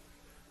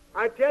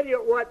 I tell you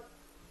what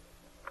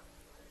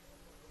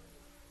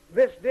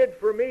this did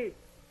for me.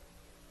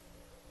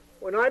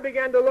 When I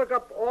began to look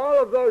up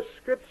all of those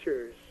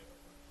scriptures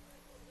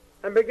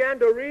and began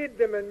to read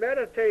them and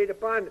meditate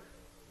upon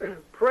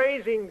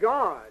praising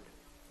God,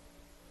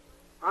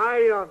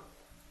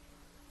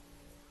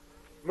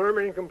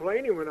 murmuring and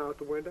complaining went out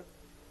the window.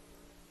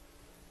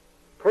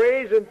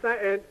 Praise and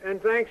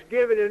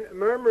thanksgiving and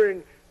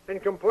murmuring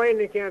and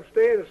complaining can't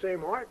stay in the same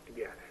heart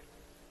together.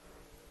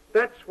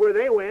 That's where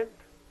they went,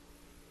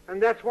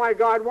 and that's why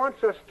God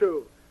wants us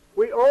to.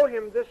 We owe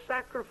him this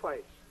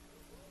sacrifice.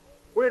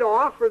 We're to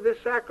offer this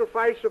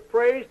sacrifice of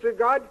praise to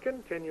God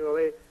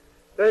continually.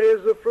 That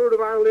is the fruit of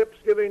our lips,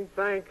 giving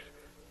thanks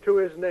to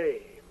his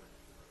name.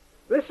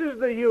 This is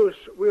the use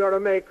we are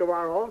to make of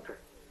our altar.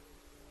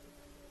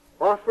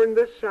 Offering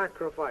this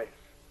sacrifice.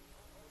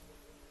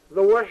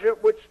 The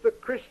worship which the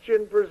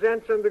Christian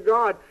presents unto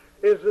God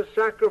is the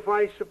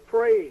sacrifice of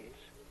praise.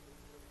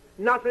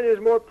 Nothing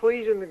is more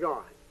pleasing to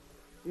God.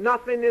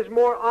 Nothing is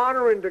more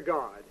honoring to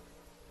God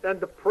than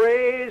the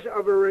praise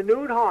of a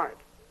renewed heart,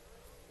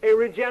 a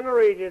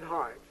regenerated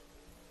heart,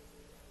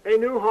 a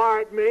new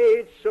heart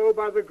made so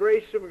by the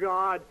grace of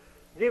God,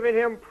 giving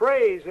him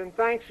praise and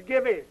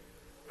thanksgiving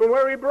from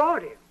where he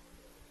brought him,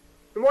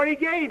 and what he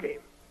gave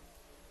him,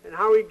 and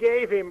how he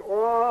gave him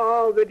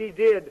all that he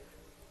did,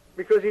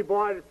 because he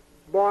bought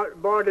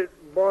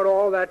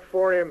all that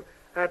for him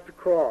at the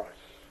cross.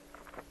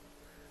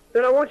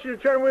 Then I want you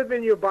to turn with me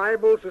in your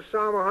Bibles to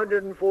Psalm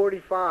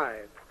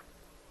 145.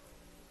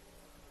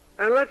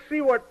 And let's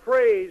see what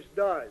praise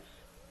does.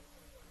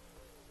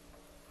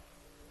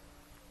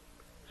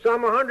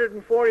 Psalm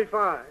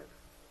 145.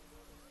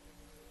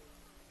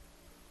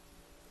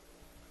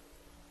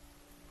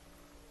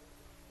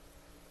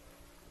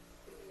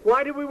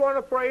 Why do we want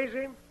to praise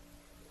him?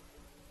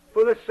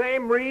 For the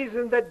same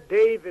reason that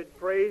David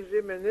praised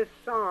him in this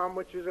psalm,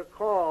 which is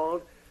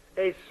called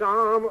a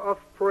psalm of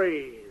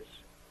praise.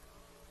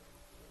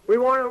 We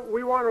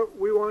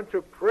want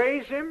to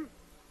praise him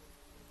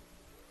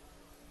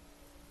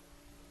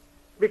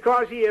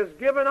because he has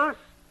given us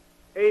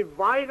a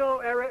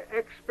vital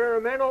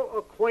experimental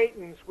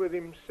acquaintance with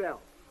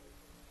himself.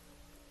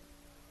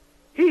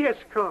 He has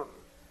come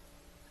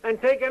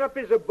and taken up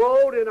his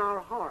abode in our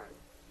heart.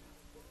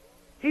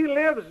 He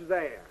lives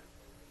there.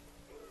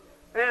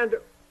 And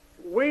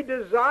we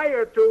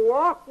desire to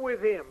walk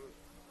with him.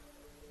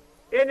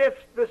 And if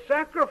the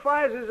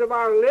sacrifices of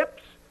our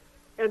lips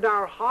and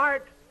our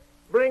heart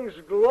brings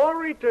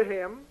glory to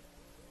him,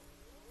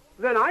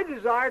 then I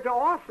desire to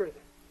offer them,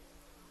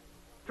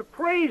 to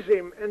praise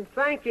him and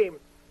thank him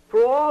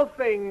for all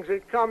things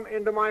that come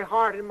into my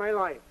heart and my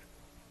life.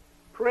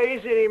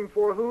 Praising him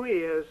for who he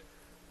is,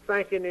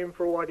 thanking him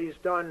for what he's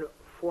done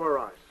for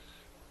us.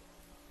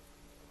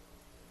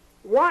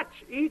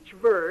 Watch each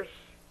verse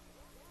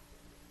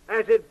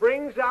as it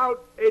brings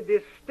out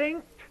the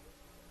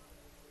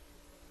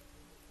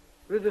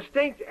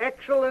distinct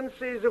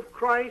excellencies of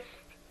Christ,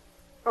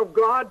 of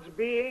God's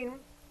being,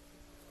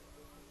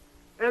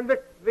 and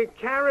the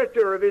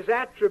character of his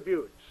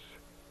attributes,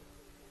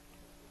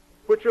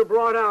 which are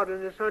brought out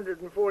in this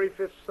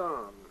 145th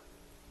Psalm,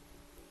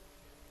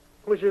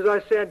 which, as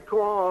I said,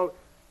 called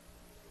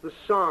the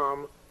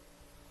Psalm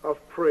of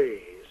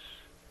Praise.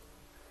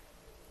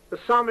 The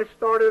psalmist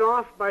started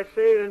off by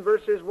saying in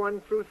verses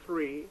 1 through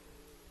 3,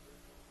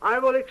 I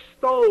will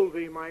extol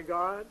thee, my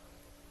God,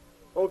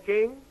 O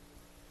King,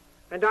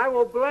 and I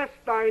will bless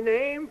thy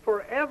name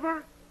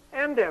forever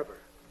and ever.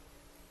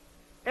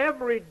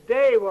 Every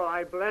day will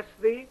I bless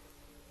thee,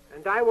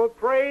 and I will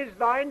praise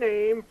thy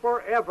name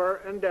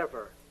forever and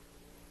ever.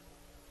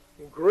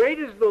 Great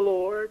is the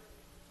Lord,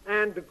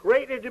 and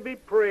greatly to be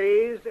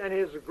praised, and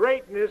his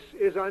greatness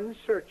is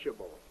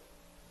unsearchable.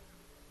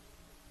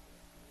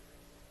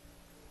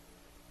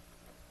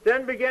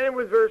 Then beginning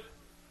with verse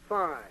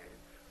 5,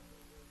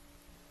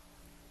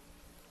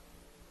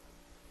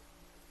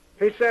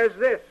 he says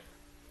this.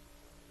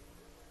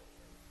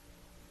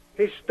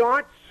 He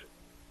starts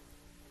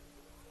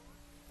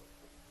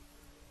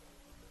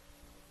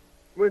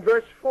with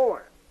verse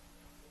 4.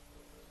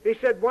 He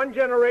said, one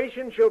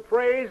generation shall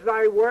praise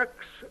thy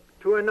works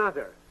to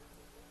another,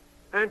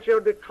 and shall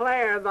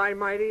declare thy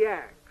mighty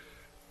acts.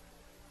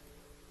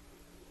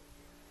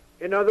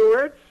 In other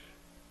words,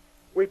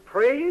 we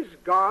praise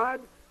God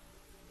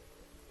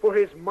for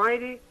his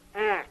mighty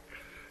acts.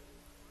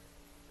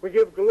 We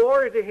give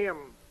glory to him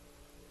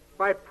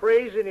by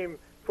praising him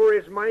for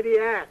his mighty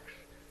acts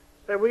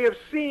that we have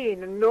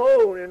seen and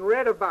known and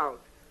read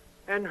about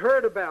and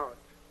heard about.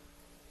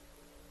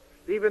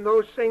 Even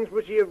those things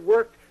which he has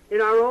worked in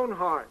our own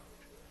heart.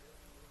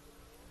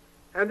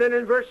 And then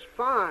in verse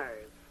 5,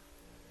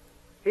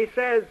 he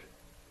says,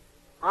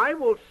 I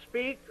will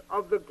speak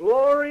of the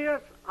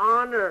glorious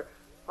honor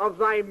of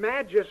thy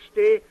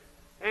majesty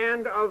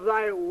and of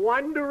thy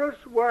wondrous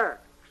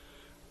works.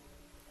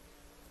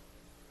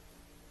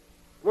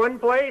 One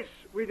place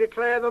we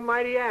declare the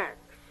mighty acts.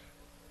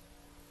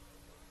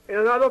 In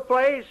another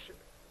place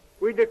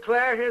we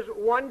declare his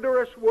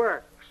wondrous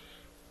works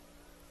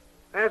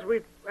as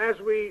we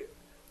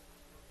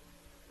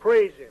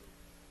praise him.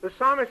 The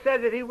psalmist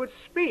said that he would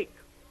speak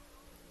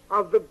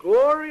of the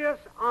glorious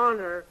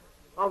honor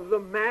of the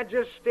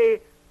majesty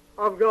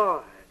of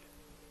God.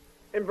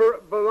 And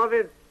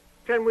beloved,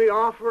 can we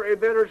offer a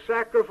better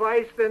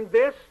sacrifice than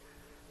this,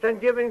 than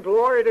giving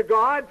glory to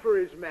God for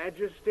his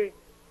majesty,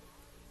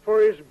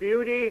 for his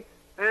beauty,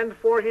 and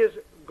for his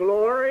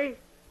glory?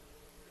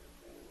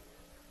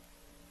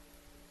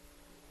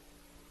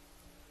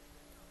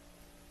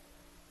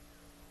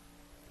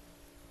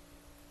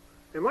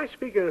 Am I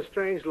speaking a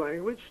strange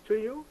language to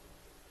you?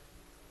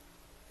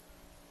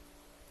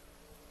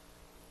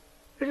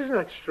 This is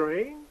not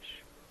strange.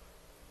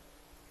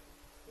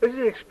 This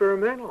is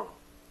experimental.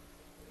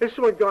 This is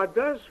what God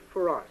does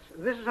for us.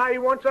 This is how he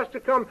wants us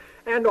to come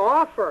and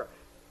offer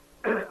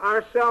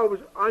ourselves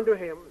unto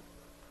him.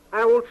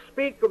 I will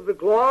speak of the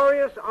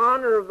glorious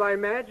honor of thy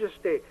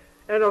majesty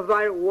and of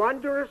thy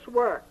wondrous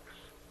works.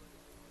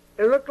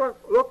 And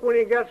look when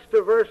he gets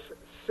to verse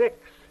 6.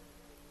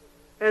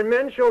 And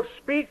men shall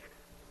speak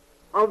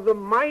of the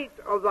might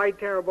of thy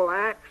terrible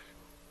acts.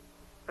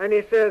 And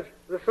he says,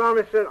 the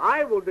psalmist said,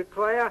 I will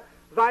declare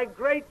thy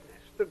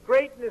greatness, the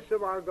greatness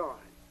of our God,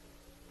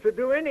 to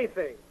do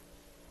anything.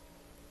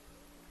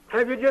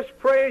 Have you just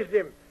praised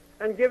him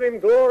and give him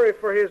glory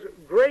for his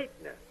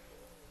greatness?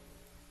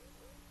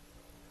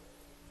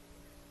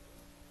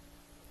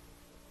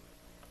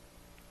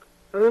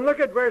 And then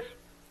look at verse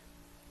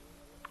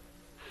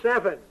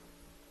 7.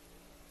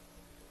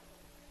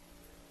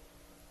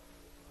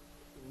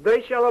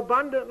 They shall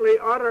abundantly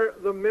utter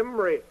the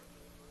memory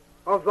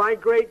of thy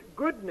great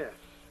goodness,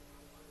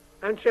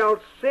 and shall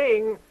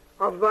sing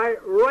of thy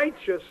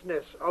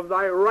righteousness, of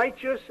thy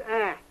righteous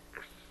acts.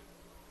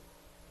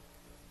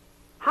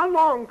 How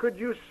long could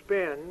you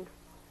spend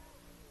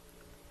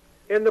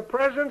in the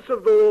presence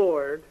of the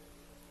Lord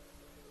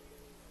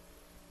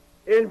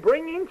in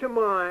bringing to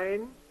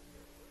mind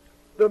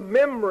the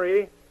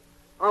memory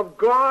of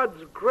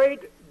God's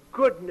great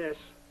goodness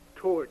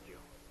toward you.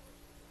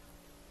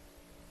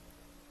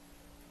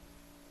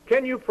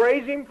 Can you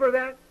praise Him for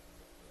that?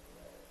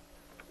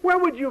 Where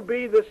would you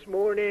be this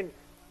morning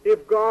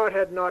if God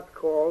had not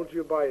called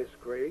you by His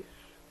grace?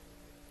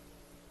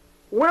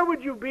 Where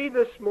would you be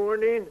this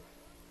morning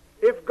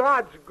if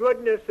God's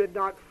goodness had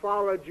not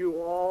followed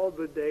you all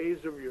the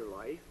days of your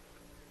life?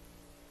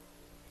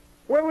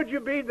 Where would you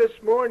be this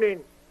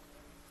morning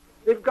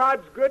if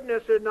God's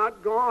goodness had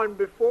not gone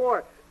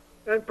before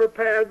and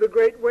prepared the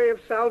great way of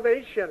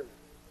salvation?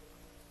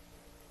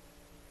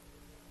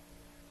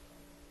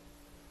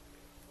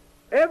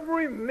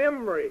 Every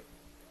memory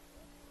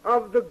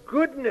of the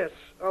goodness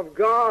of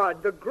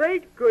God, the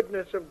great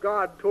goodness of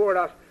God toward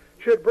us,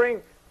 should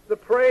bring the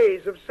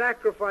praise of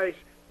sacrifice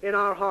in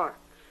our hearts.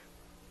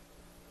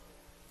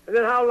 And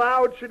then how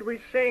loud should we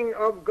sing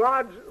of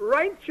God's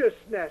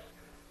righteousness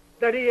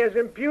that He has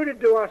imputed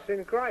to us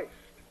in Christ?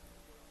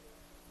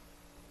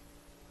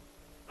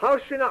 How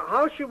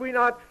should we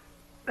not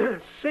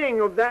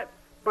sing of that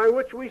by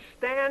which we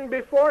stand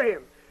before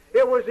Him?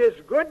 It was His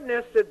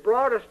goodness that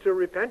brought us to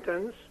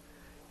repentance.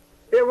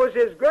 It was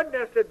His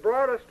goodness that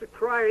brought us to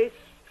Christ.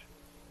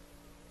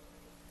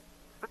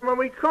 And when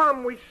we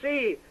come, we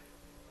see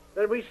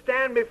that we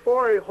stand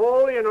before a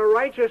holy and a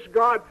righteous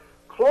God,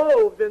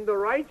 clothed in the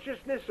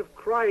righteousness of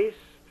Christ.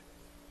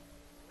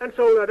 And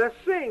so let us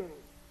sing.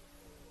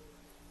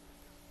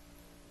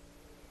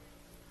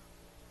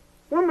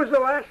 When was the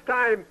last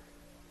time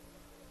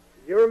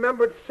you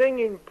remembered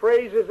singing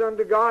praises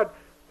unto God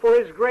for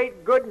His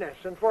great goodness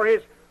and for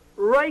His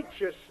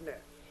righteousness?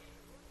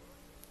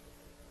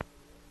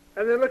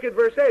 And then look at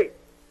verse 8.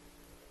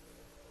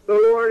 The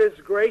Lord is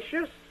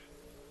gracious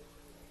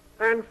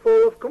and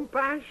full of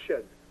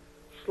compassion,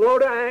 slow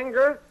to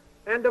anger,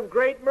 and of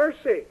great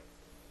mercy.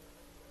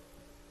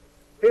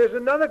 Here's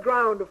another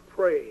ground of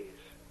praise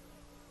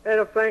and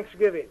of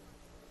thanksgiving.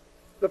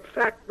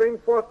 Bring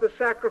forth the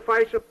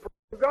sacrifice of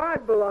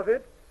God,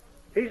 beloved.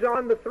 He's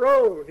on the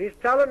throne. He's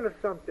telling us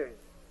something.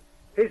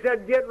 He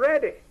said, get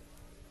ready.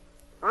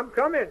 I'm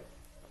coming.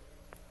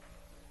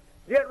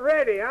 Get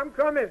ready. I'm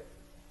coming.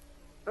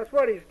 That's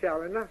what He's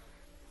telling us.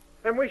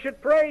 And we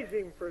should praise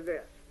Him for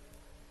this.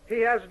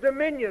 He has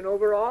dominion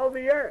over all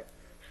the earth.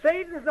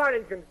 Satan's not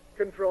in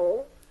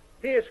control.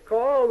 He is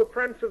called the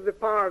prince of the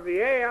power of the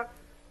air.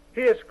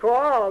 He is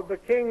called the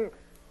king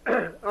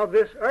of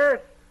this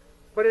earth,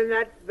 but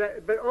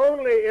but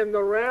only in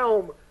the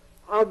realm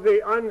of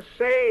the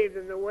unsaved,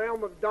 in the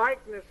realm of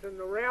darkness, in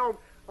the realm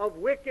of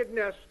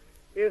wickedness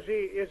is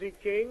he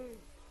king.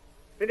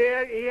 And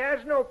he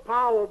has no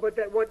power but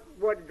that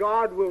what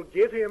God will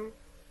give him.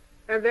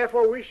 And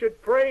therefore we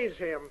should praise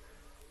Him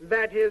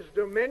that His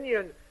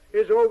dominion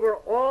is over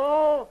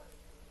all,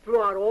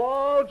 throughout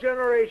all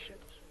generations.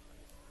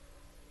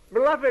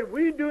 Beloved,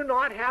 we do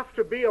not have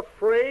to be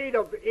afraid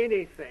of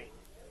anything.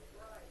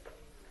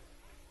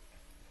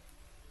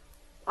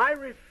 I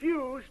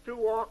refuse to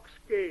walk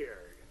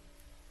scared.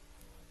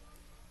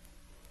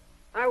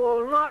 I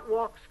will not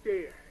walk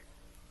scared.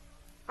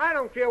 I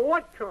don't care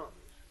what comes.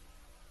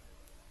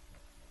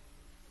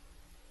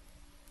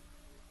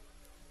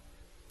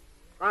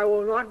 I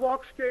will not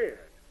walk scared.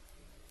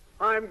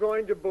 I'm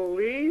going to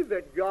believe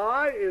that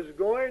God is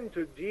going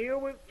to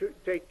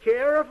take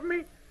care of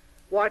me,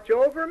 watch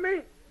over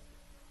me,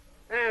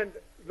 and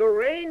the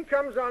rain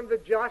comes on the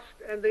just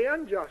and the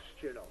unjust,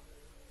 you know.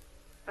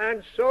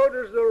 And so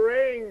does the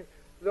rain,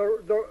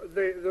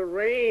 the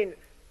rain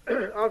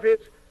of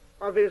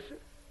his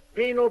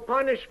penal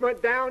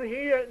punishment down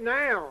here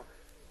now,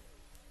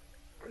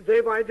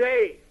 day by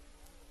day.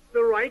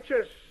 The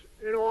righteous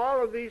in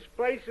all of these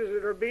places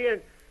that are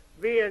being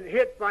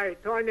hit by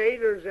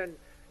tornadoes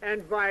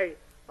and by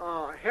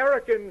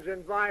hurricanes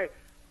and by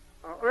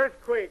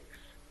earthquakes.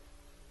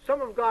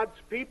 Some of God's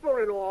people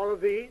in all of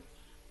these,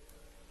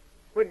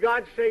 when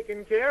God's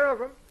taken care of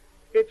them,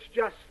 it's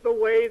just the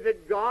way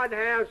that God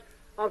has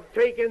of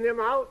taking them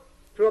out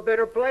to a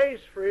better place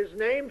for His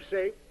name's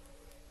sake.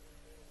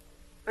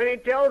 And He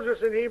tells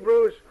us in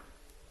Hebrews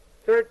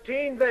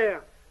 13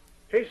 there,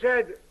 He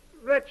said,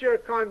 let your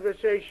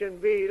conversation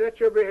be, let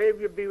your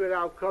behavior be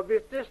without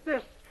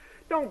covetousness.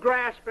 Don't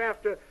grasp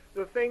after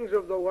the things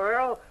of the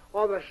world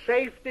or the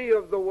safety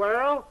of the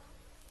world.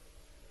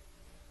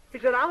 He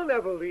said, I'll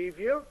never leave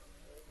you.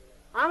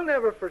 I'll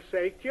never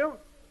forsake you.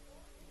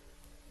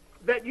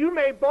 That you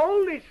may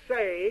boldly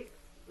say,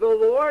 the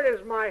Lord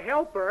is my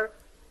helper,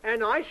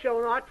 and I shall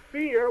not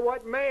fear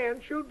what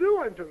man shall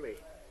do unto me.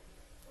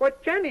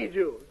 What can He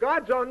do?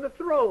 God's on the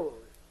throne.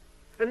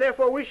 And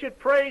therefore we should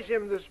praise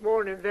Him this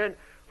morning then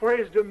for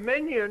His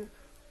dominion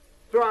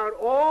throughout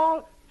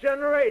all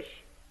generations.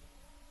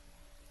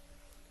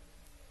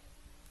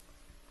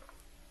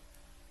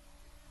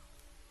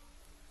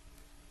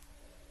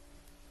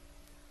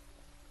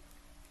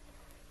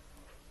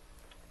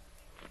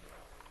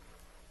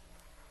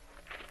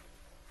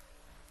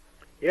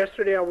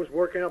 Yesterday I was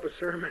working up a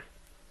sermon,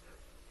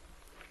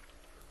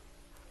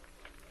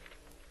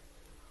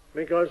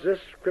 because this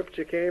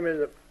scripture came in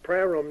the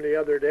prayer room the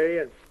other day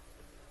and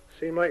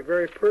seemed like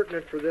very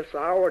pertinent for this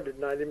hour. Did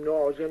not even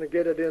know I was going to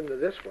get it into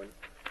this one.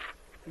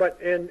 But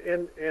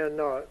in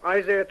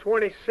Isaiah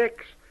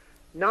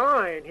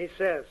 26:9, he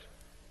says,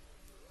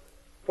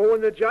 "For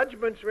when the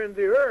judgments are in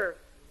the earth,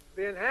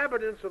 the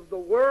inhabitants of the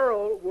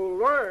world will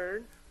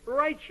learn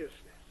righteousness."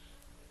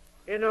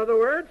 In other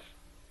words,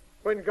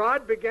 when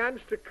God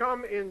begins to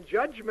come in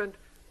judgment,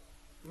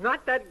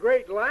 not that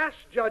great last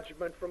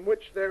judgment from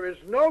which there is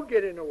no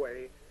getting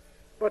away,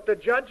 but the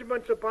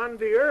judgments upon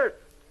the earth,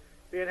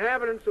 the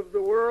inhabitants of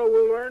the world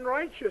will learn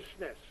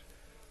righteousness.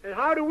 And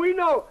how do we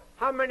know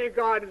how many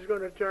God is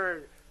going to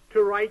turn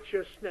to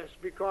righteousness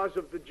because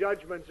of the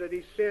judgments that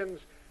he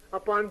sends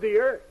upon the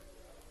earth?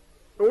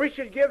 And we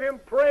should give him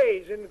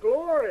praise and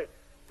glory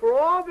for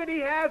all that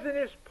he has in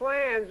his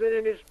plans and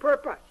in his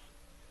purpose.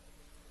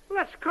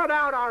 Let's cut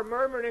out our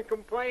murmuring and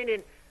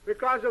complaining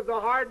because of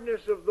the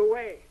hardness of the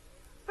way.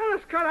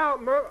 Let's cut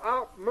out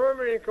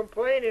murmuring and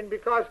complaining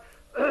because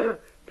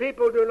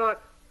people do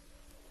not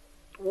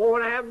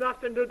want to have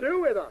nothing to do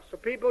with us. So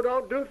people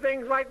don't do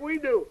things like we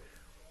do.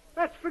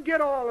 Let's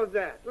forget all of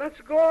that. Let's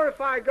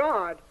glorify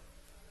God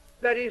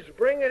that he's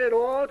bringing it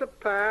all to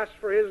pass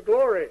for his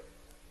glory.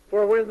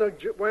 For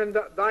when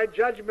thy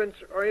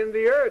judgments are in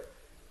the earth,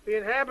 the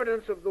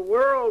inhabitants of the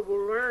world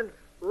will learn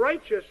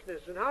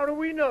righteousness. And how do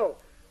we know?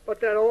 But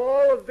that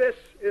all of this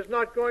is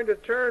not going to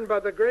turn by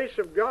the grace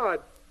of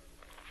God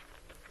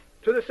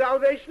to the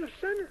salvation of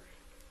sinners.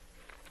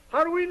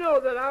 How do we know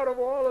that out of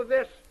all of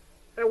this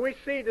that we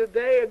see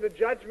today and the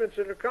judgments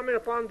that are coming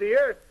upon the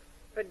earth,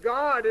 that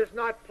God is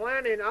not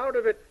planning out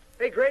of it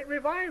a great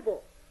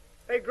revival,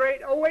 a great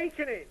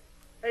awakening,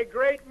 a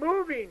great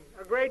moving,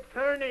 a great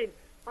turning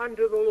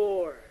unto the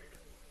Lord?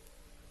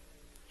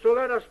 So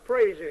let us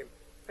praise him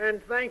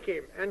and thank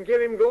him and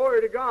give him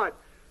glory to God.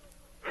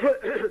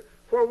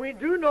 For we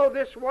do know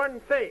this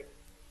one thing.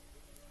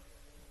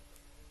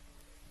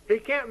 He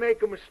can't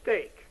make a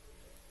mistake.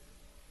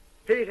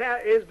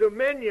 His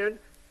dominion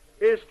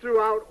is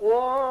throughout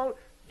all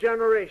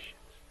generations.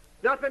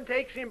 Nothing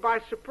takes him by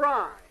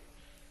surprise.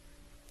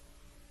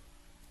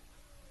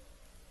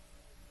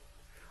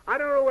 I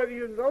don't know whether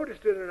you've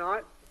noticed it or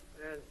not,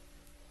 and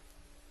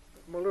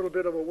I'm a little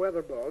bit of a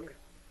weather bug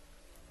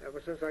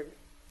ever since I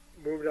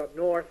moved up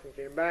north and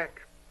came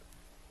back.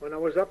 When I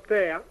was up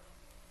there,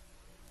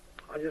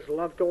 I just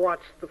love to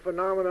watch the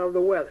phenomena of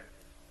the weather.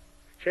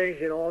 It's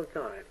changing all the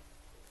time.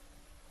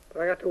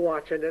 But I got to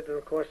watching it, and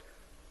of course,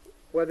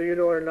 whether you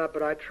know it or not,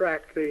 but I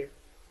track the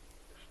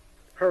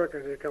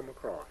hurricanes that come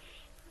across.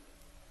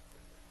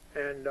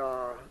 And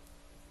I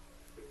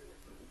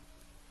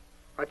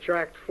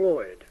tracked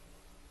Floyd.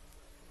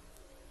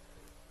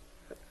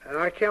 And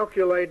I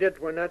calculated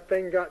when that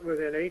thing got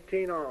within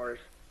 18 hours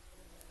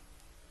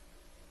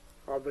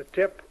of the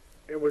tip,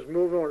 it was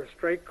moving on a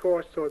straight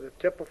course toward the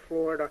tip of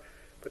Florida,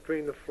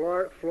 between the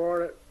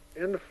Florida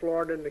and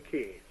the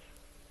Keys.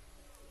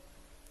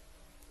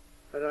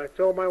 And I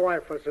told my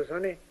wife, I says,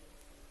 honey,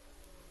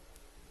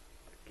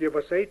 give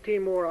us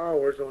 18 more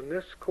hours on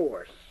this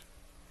course,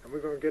 and we're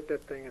going to get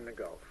that thing in the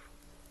Gulf.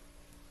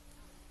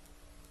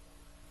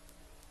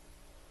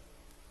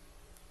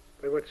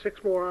 They went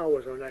 6 more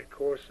hours on that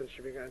course since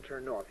she began to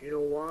turn north. You know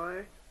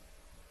why?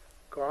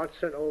 God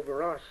sent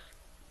over us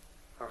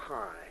a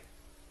high.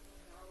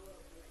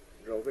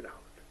 Drove it out.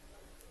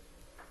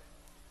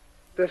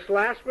 This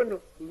last one,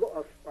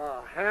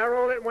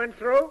 Harold, that went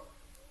through,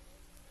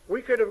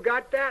 we could have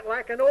got that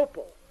like an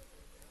opal.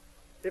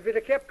 If it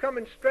had kept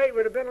coming straight, it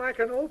would have been like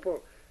an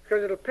opal,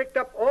 because it had picked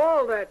up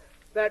all that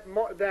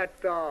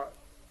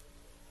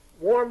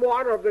warm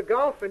water of the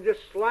Gulf and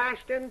just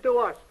slashed into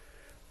us.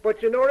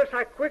 But you notice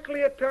how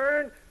quickly it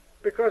turned,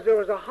 because there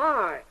was a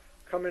high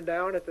coming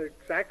down at the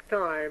exact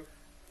time.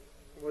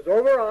 It was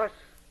over us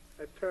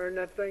that turned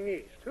that thing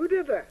east. Who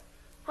did that?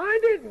 I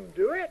didn't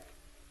do it.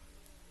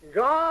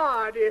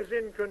 God is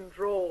in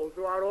control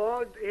throughout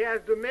all. He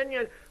has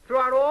dominion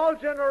throughout all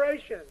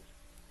generations.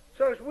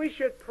 So we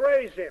should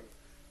praise him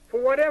for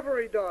whatever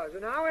he does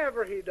and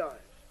however he does.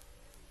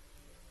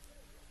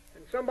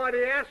 And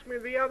somebody asked me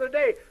the other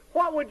day,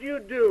 what would you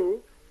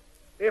do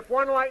if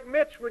one like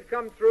Mitch would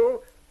come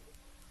through?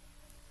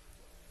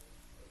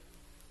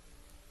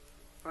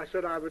 I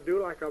said I would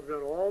do like I've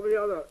done all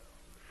the other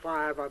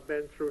 5 I've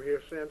been through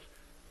here since.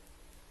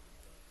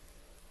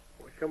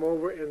 We come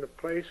over in the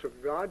place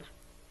of God's,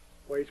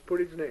 where he's put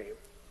his name.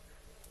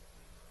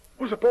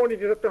 Well, suppose he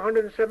gets up to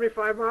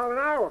 175 miles an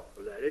hour.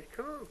 Let it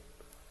come.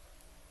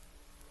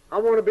 I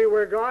want to be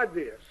where God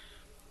is.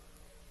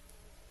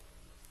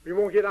 You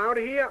won't get out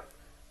of here?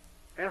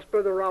 Ask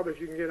Brother Rob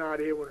if you can get out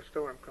of here when a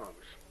storm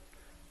comes.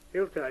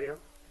 He'll tell you.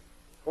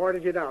 Hard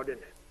to get out,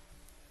 isn't it?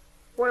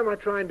 What am I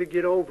trying to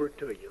get over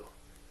to you?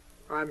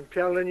 I'm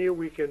telling you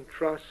we can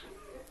trust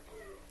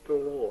the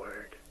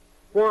Lord.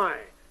 Why?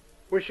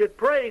 We should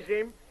praise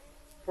him,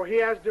 for he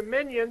has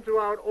dominion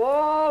throughout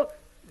all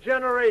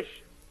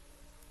generations.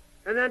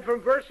 And then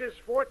from verses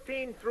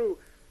 14 through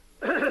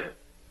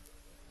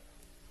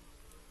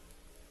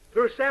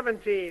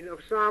 17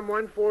 of Psalm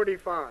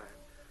 145,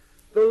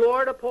 The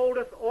Lord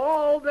upholdeth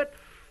all that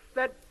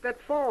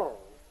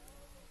fall,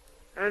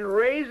 and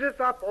raiseth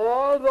up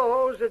all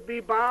those that be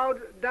bowed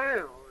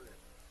down.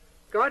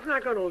 God's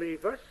not going to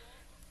leave us.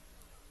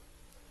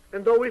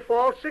 And though we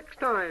fall 6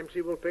 times,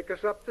 he will pick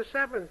us up the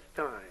 7th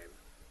time.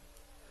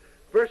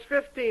 Verse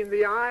 15,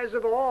 the eyes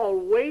of all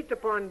wait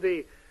upon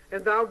thee,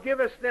 and thou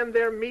givest them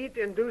their meat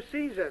in due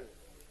season.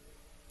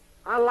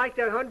 I like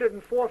that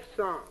 104th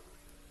Psalm.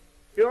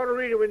 You ought to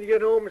read it when you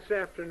get home this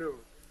afternoon.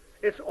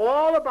 It's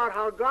all about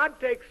how God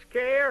takes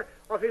care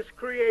of his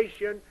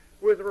creation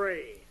with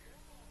rain.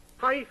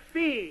 How he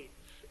feeds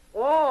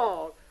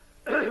all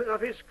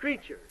of his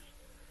creatures.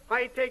 How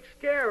he takes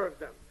care of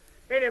them.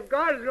 And if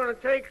God is going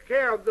to take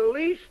care of the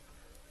least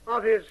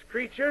of his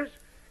creatures,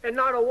 and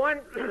not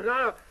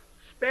a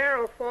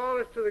sparrow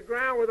falleth to the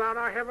ground without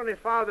our Heavenly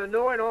Father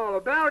knowing all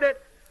about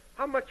it,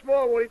 how much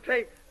more will he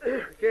take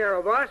care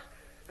of us,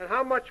 and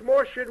how much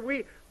more should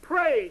we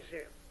praise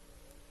him?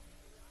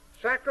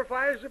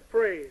 Sacrifice of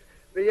praise.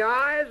 The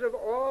eyes of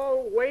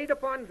all wait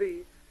upon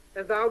thee,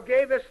 and thou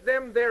gavest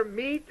them their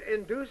meat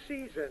in due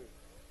season.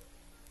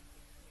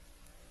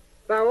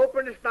 Thou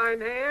openest thine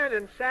hand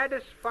and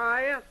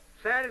satisfied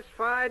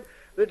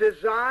the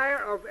desire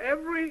of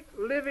every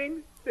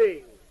living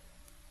thing.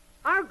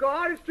 Our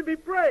God is to be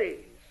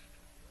praised.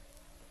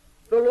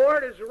 The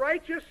Lord is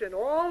righteous in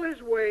all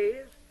his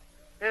ways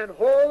and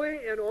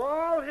holy in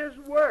all his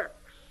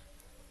works.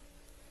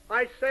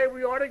 I say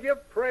we ought to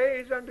give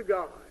praise unto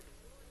God.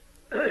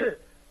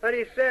 And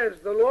he says,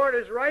 the Lord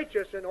is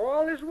righteous in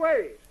all his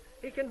ways.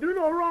 He can do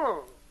no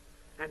wrong.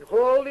 And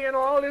holy in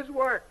all his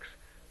works.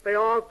 They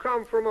all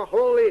come from a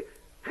holy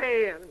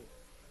hand.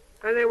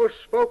 And they were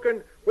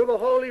spoken with a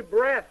holy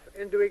breath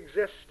into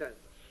existence.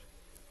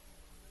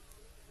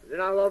 And then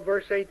I love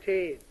verse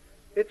 18.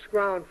 It's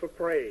ground for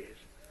praise.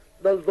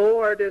 The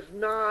Lord is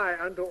nigh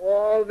unto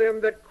all them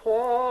that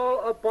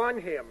call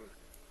upon him.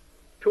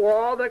 To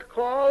all that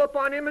call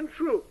upon him in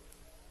truth.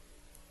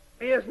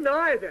 He is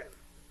nigh them.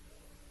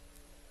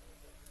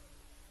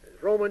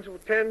 Romans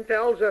 10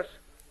 tells us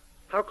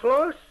how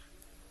close?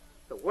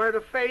 The word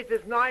of faith is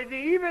nigh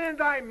thee, even in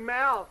thy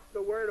mouth,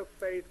 the word of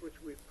faith which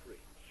we preach.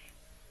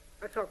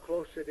 That's how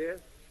close it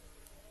is.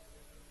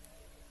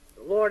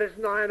 The Lord is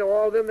nigh to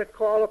all them that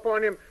call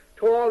upon him,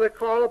 to all that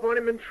call upon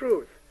him in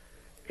truth.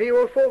 He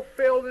will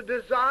fulfill the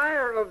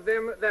desire of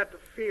them that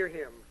fear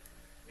him.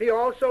 He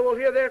also will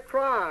hear their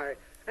cry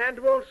and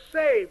will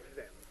save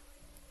them.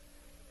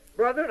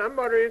 Brethren, I'm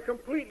utterly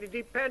completely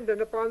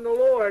dependent upon the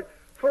Lord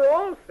for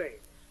all things.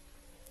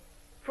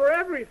 For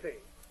everything.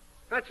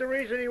 That's the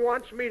reason he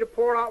wants me to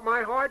pour out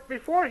my heart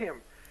before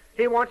him.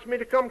 He wants me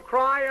to come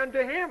cry unto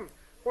him,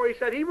 for he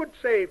said he would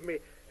save me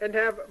and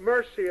have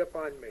mercy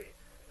upon me.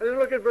 And then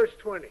look at verse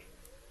 20.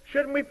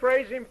 Shouldn't we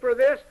praise him for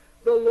this?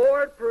 The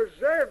Lord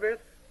preserveth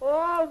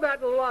all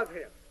that love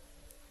him.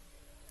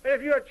 And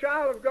if you're a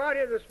child of God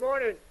here this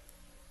morning,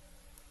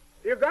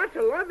 you've got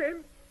to love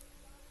him,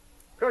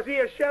 because he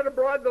has shed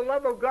abroad the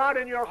love of God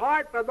in your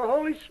heart by the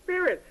Holy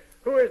Spirit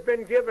who has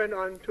been given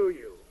unto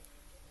you.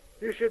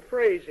 You should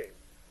praise him.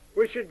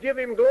 We should give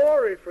him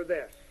glory for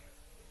this.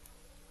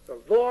 The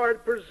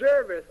Lord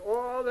preserveth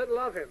all that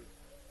love him,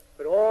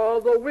 but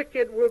all the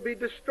wicked will be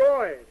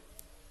destroyed.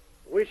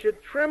 We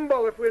should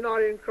tremble if we're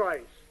not in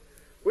Christ.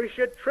 We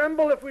should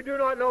tremble if we do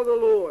not know the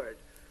Lord,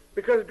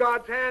 because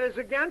God's hand is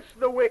against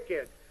the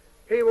wicked.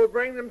 He will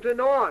bring them to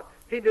naught.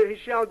 He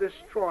shall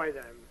destroy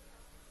them.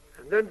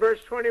 And then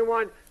verse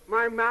 21,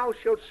 my mouth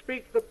shall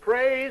speak the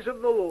praise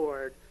of the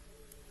Lord,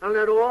 and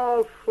let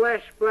all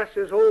flesh bless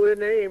his holy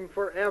name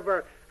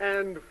forever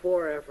and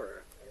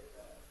forever.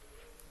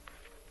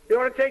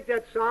 You ought to take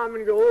that psalm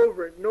and go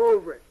over it and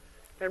over it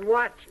and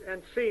watch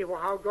and see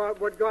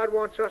what God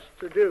wants us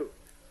to do.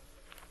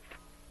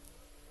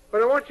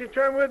 But I want you to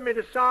turn with me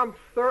to Psalm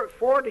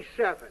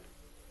 47.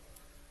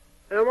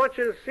 And I want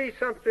you to see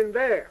something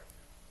there.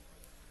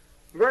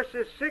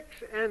 Verses 6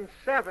 and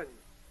 7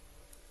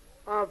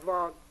 of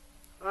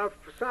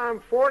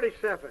Psalm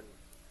 47.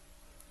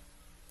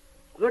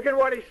 Look at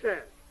what he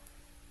says.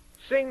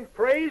 Sing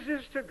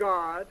praises to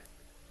God,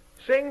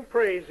 sing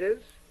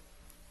praises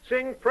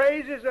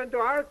unto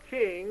our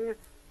King,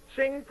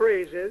 sing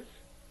praises.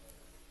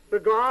 The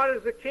God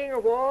is the King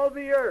of all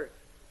the earth.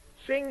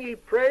 Sing ye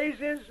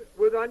praises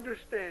with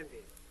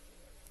understanding.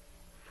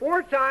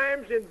 4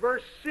 times in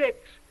verse 6,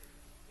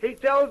 he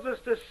tells us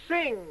to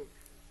sing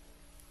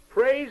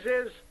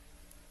praises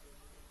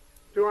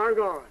to our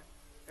God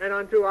and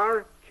unto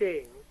our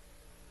King.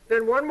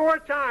 Then one more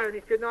time,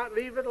 he could not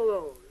leave it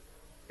alone.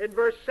 In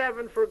verse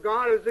 7, for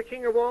God is the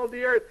King of all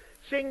the earth.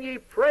 Sing ye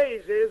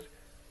praises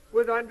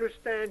with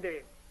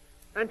understanding.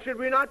 And should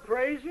we not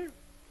praise him?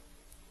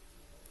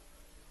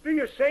 Do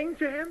you sing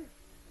to him?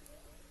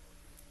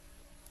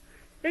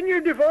 In your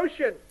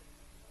devotion,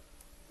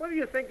 whether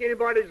you think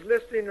anybody's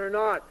listening or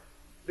not,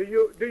 do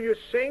you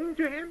sing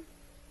to him?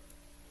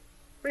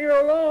 When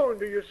you're alone,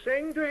 do you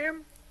sing to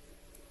him?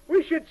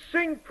 We should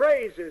sing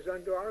praises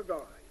unto our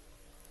God.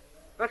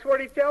 That's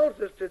what he tells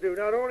us to do.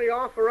 Not only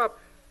offer up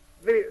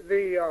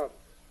the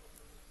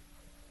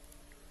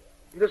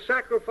the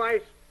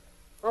sacrifice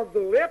of the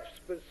lips,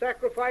 but the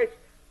sacrifice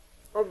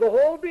of the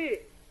whole being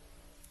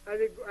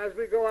as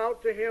we go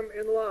out to him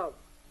in love.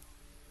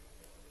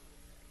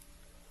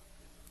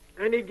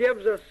 And he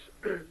gives us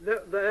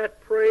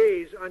that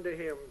praise unto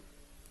him.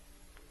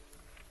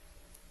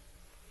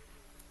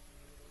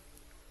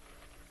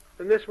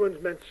 And this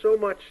one's meant so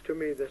much to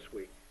me this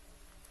week.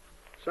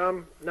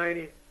 Psalm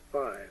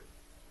 95.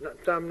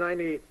 Psalm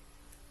 96.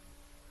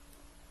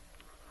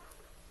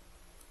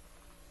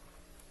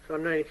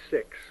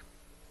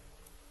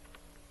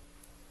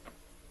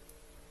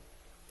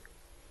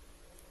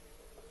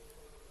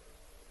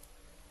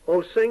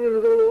 Oh, sing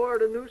unto the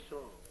Lord a new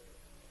song.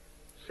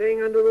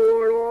 Sing unto the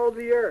Lord all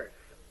the earth.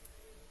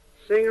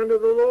 Sing unto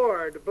the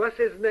Lord, bless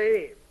his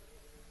name.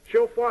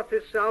 Show forth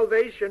his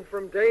salvation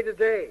from day to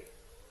day.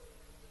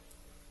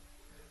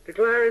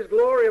 Declare his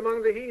glory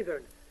among the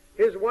heathen,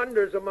 his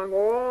wonders among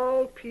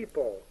all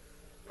people.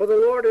 For the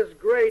Lord is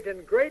great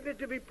and greatly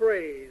to be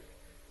praised.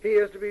 He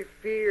is to be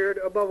feared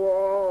above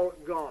all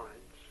gods.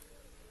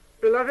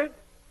 Beloved,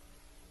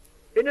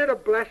 isn't it a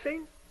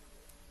blessing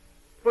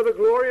for the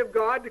glory of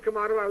God to come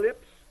out of our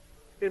lips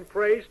in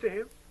praise to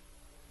him?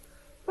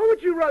 What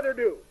would you rather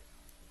do?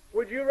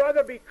 Would you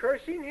rather be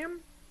cursing him?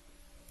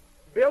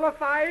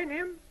 Vilifying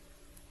him?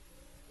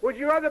 Would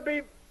you rather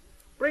be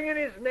bringing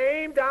his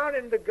name down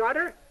in the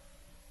gutter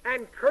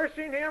and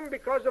cursing him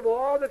because of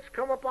all that's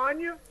come upon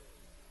you?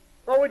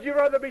 Or would you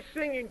rather be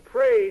singing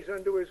praise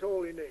unto his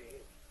holy name?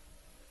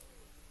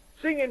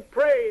 Singing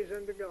praise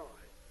unto God.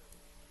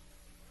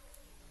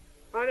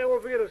 I never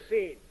forget a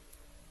scene.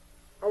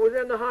 I was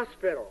in the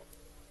hospital.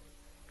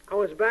 I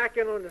was back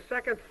in on the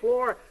second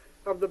floor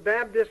of the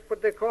Baptist,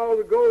 what they call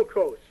the Gold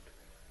Coast.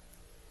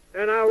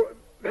 And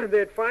they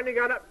had finally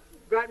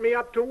got me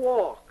up to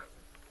walk.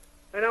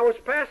 And I was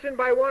passing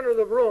by one of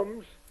the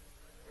rooms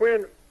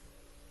when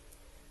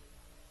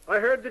I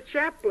heard the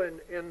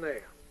chaplain in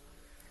there.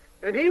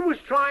 And he was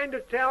trying to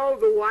tell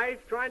the wife,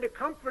 trying to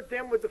comfort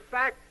them with the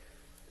fact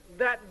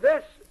that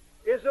this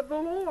is of the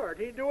Lord.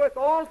 He doeth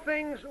all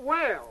things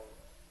well.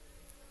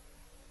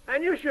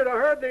 And you should have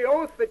heard the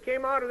oath that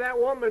came out of that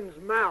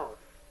woman's mouth.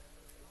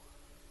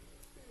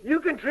 You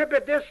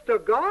contribute this to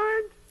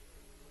God?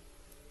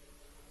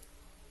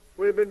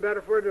 Would it have been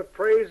better for her to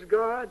praise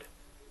God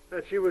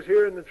that she was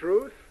hearing the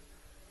truth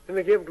and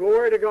to give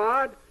glory to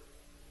God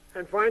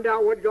and find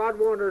out what God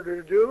wanted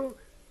her to do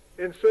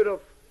instead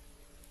of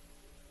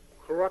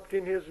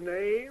corrupting his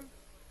name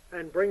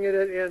and bringing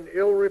it in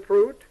ill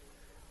repute?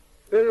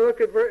 Then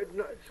look at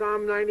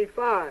Psalm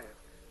 95.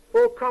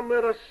 Oh, come,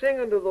 let us sing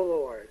unto the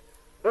Lord.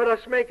 Let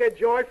us make a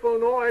joyful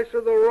noise to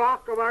the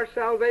rock of our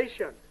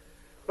salvation.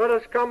 Let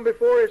us come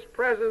before his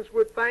presence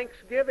with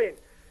thanksgiving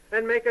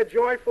and make a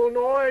joyful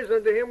noise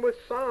unto him with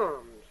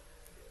psalms.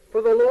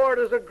 For the Lord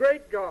is a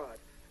great God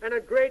and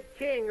a great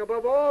King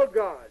above all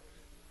gods.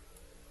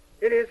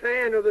 In his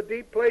hand are the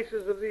deep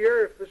places of the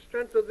earth. The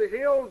strength of the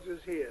hills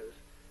is his.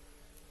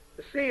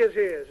 The sea is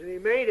his, and he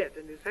made it,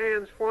 and his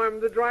hands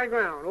formed the dry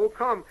ground. Oh,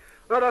 come,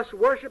 let us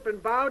worship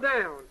and bow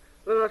down.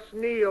 Let us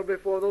kneel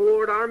before the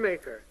Lord our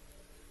Maker.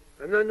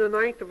 And then the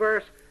 9th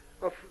verse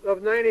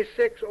of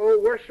 96, oh,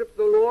 worship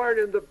the Lord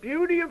in the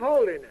beauty of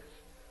holiness.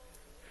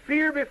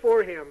 Fear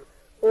before him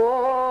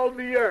all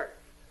the earth.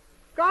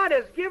 God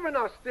has given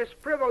us this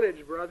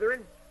privilege,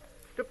 brethren,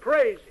 to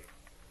praise him,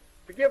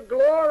 to give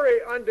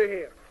glory unto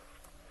him.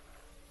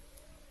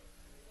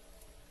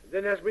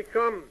 Then as we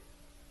come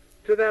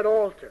to that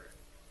altar,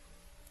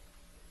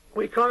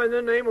 we come in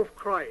the name of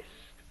Christ.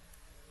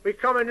 We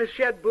come in the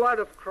shed blood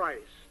of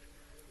Christ.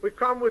 We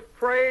come with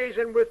praise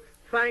and with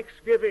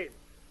thanksgiving.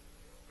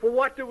 For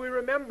what do we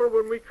remember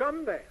when we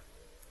come there?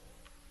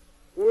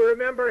 We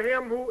remember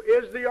him who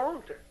is the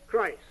altar,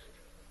 Christ.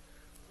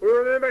 We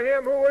remember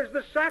him who is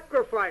the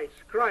sacrifice,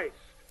 Christ.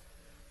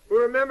 We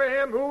remember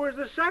him who is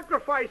the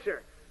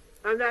sacrificer,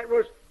 and that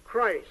was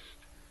Christ.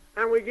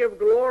 And we give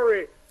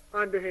glory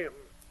unto him.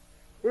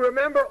 We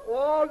remember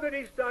all that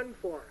he's done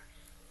for us.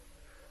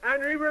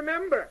 And we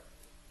remember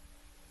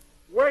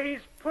where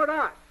he's put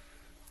us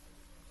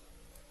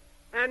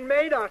and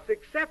made us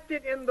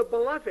accepted in the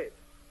beloved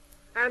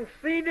and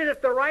seated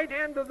at the right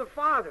hand of the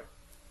Father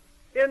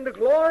in the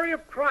glory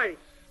of Christ.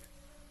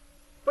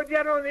 But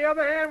yet on the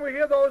other hand, we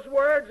hear those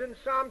words in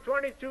Psalm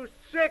 22:6,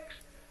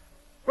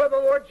 where the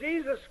Lord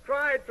Jesus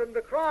cried from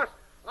the cross,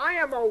 I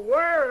am a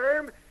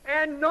worm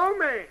and no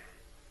man.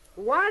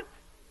 What?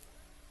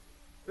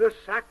 The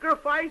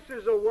sacrifice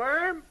is a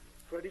worm?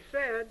 That's what he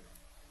said.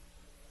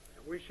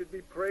 And we should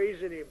be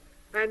praising him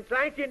and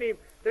thanking him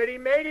that he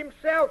made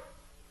himself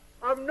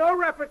of no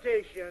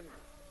reputation,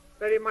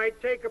 that he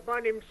might take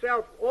upon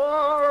himself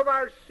all of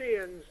our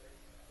sins,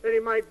 that he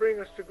might bring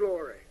us to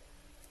glory.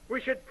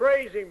 We should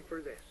praise him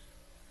for this.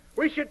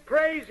 We should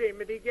praise him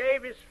that he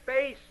gave his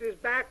face, his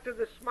back to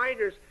the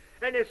smiters,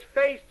 and his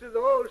face to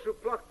those who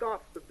plucked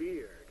off the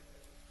beard.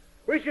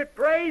 We should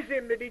praise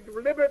him that he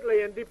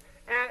deliberately and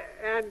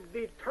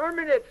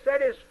determinate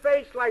set his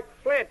face like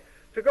flint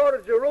to go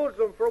to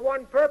Jerusalem for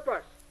one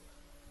purpose,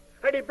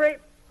 that he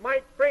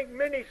might bring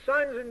many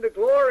sons into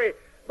glory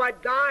by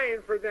dying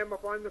for them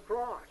upon the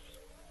cross.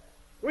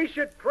 We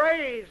should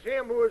praise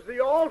him who is the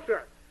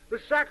altar, the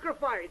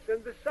sacrifice,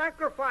 and the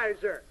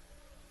sacrificer,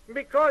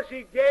 because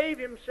he gave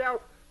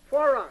himself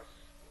for us.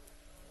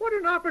 What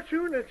an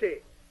opportunity.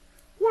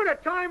 What a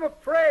time of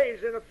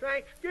praise and of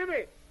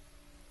thanksgiving.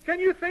 Can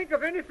you think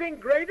of anything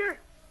greater?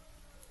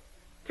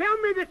 Tell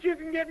me that you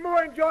can get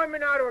more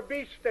enjoyment out of a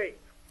beefsteak.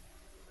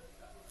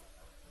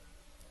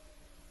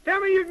 Tell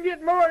me you can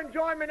get more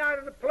enjoyment out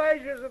of the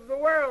pleasures of the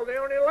world. They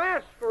only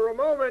last for a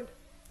moment.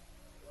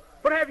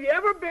 But have you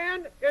ever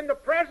been in the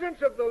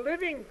presence of the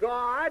living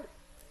God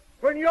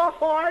when your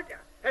heart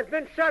has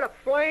been set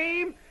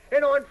aflame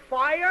and on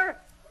fire,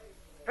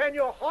 and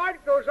your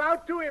heart goes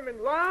out to him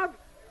in love,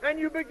 and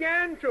you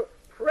begin to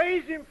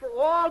praise him for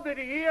all that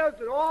he is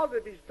and all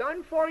that he's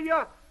done for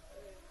you?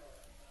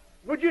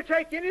 Would you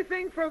take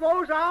anything for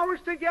those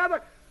hours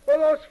together, or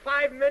those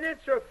 5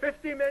 minutes or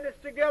 50 minutes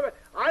together?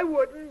 I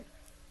wouldn't.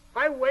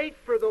 I wait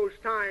for those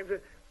times and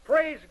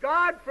praise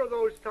God for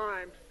those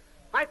times.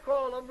 I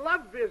call them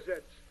love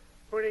visits.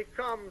 When he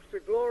comes to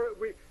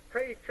glory,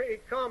 he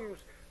comes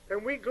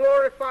and we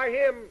glorify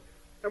him,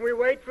 and we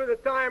wait for the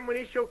time when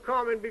he shall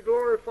come and be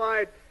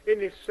glorified in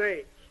his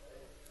saints.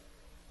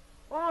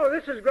 All of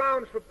this is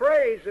grounds for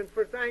praise and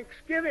for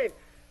thanksgiving.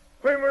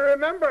 When we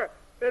remember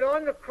that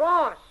on the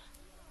cross,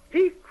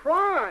 he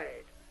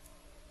cried,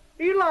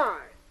 Eli,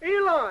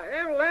 Eli,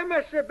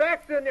 lema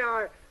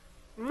sabachthani,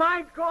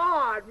 my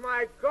God,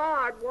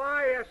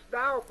 why hast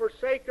thou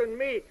forsaken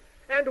me?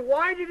 And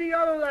why did he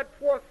utter that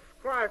fourth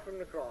cry from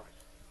the cross?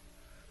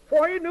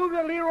 For he knew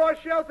that Leroy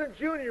Shelton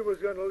Jr. was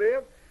going to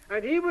live,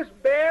 and he was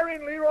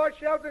bearing Leroy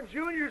Shelton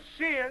Jr.'s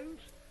sins,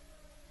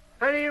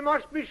 and he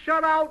must be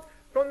shut out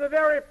from the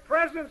very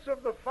presence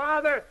of the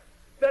Father,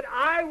 that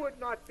I would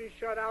not be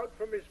shut out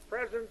from his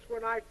presence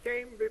when I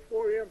came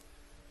before him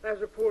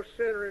as a poor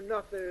sinner and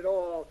nothing at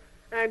all,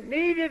 and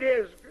needed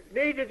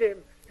him,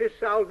 his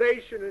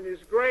salvation and his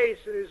grace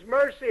and his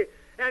mercy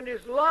and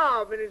his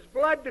love and his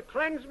blood to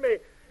cleanse me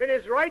and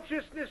his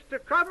righteousness to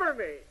cover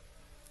me.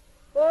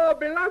 Oh,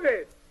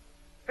 beloved,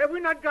 have we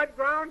not got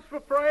grounds for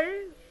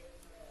praise?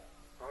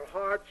 Our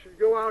hearts should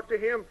go out to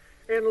him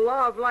in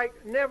love like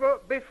never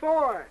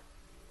before,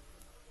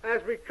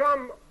 as we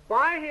come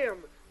by him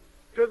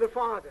to the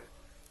Father,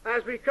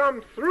 as we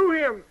come through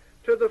him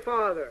to the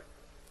Father,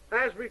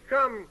 as we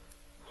come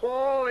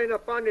calling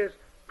upon his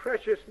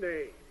precious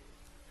name.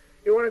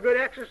 You want a good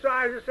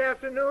exercise this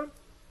afternoon?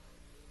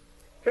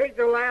 Take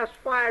the last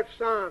 5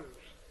 Psalms.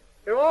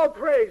 They're all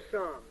praise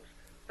Psalms,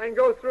 and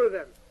go through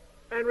them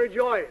and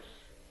rejoice.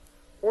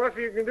 Or if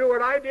you can do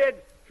what I did,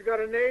 if you've got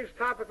a Nave's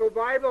Topical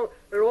Bible,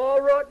 they're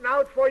all written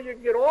out for you. You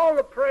can get all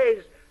the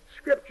praise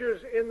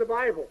scriptures in the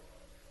Bible.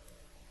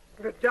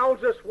 It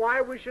tells us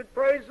why we should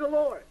praise the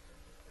Lord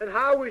and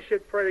how we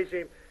should praise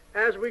him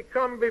as we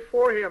come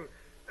before him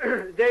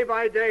day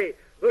by day,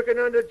 looking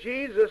unto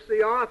Jesus,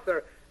 the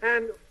author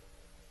and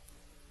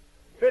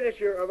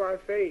finisher of our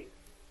faith.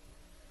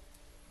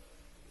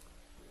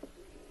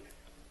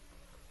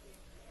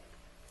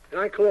 And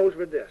I close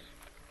with this.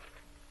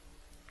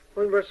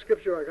 One verse of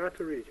scripture I got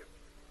to read you.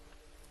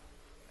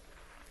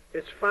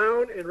 It's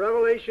found in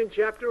Revelation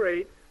chapter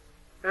 8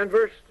 and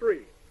verse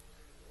 3.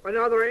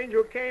 Another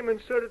angel came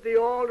and stood at the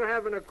altar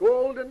having a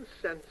golden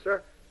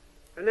censer,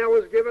 and there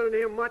was given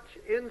unto him much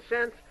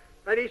incense,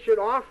 that he should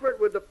offer it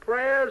with the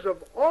prayers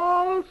of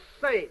all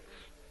saints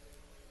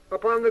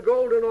upon the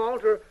golden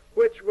altar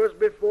which was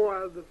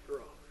before the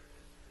throne.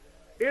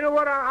 You know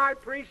what our high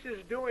priest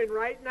is doing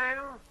right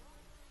now?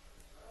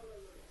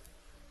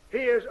 He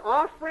is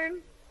offering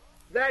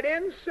that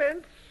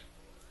incense.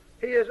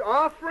 He is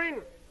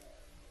offering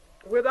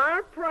with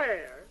our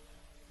prayers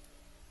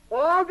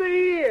all that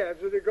he is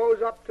as it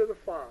goes up to the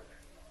Father.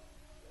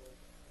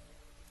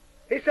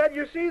 He said,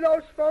 you see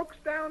those folks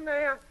down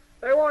there?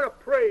 They want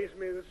to praise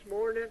me this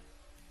morning.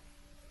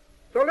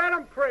 So let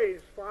them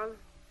praise, Father.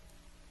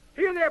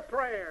 Hear their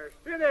prayers,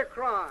 hear their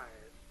cries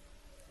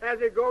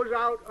as it goes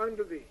out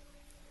unto thee.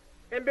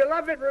 And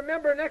beloved,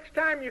 remember next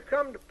time you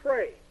come to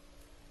pray,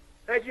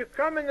 as you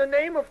come in the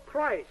name of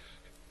Christ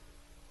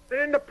and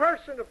in the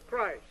person of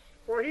Christ,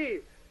 for he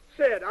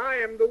said, I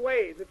am the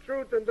way, the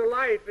truth, and the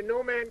life, and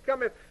no man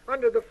cometh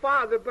unto the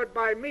Father but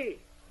by me.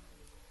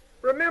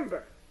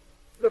 Remember,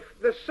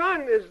 the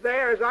Son is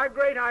there as our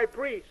great high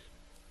priest.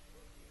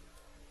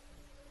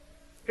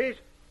 He's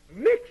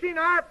mixing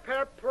our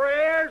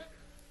prayers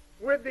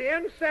with the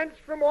incense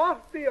from off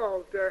the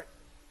altar,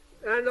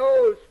 and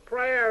those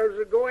prayers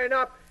are going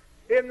up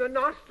in the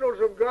nostrils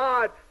of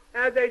God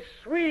as a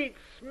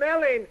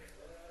sweet-smelling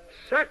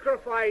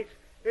sacrifice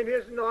in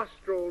his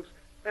nostrils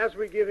as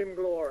we give him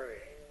glory.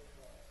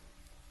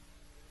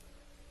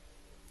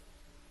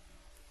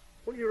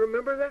 Will you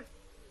remember that?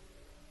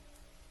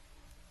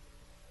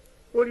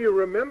 Will you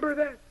remember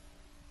that?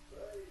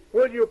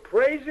 Will you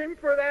praise him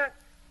for that?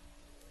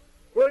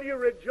 Will you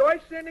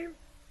rejoice in him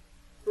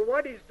for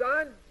what he's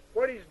done,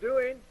 what he's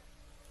doing,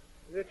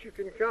 and that you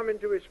can come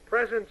into his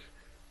presence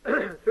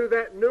through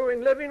that new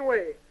and living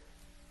way,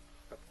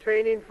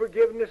 obtaining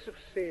forgiveness of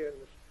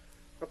sins,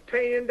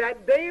 obtaining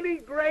that daily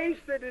grace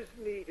that is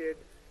needed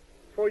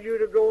for you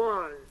to go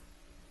on.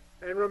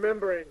 And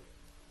remembering,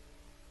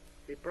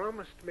 He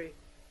promised me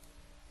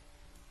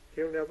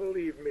He'll never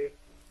leave me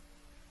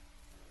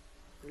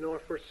nor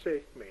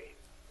forsake me.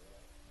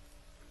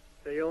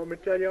 Now, you want me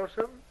to tell y'all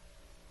something?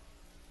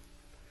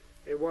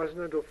 It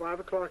wasn't until 5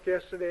 o'clock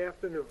yesterday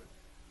afternoon.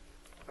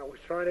 I was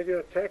trying to get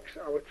a text.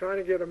 I was trying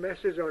to get a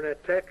message on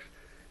that text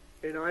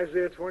in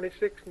Isaiah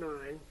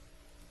 26:9.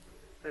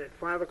 And at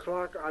 5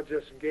 o'clock, I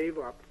just gave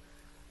up.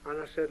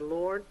 And I said,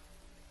 Lord,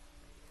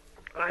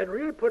 I had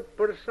really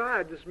put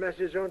aside this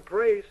message on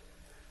praise.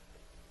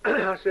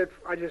 I said,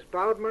 I just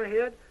bowed my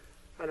head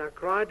and I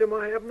cried to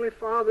my Heavenly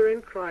Father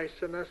in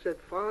Christ. And I said,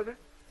 Father,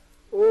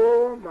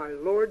 oh, my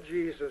Lord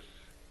Jesus,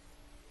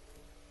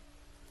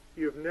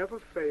 you've never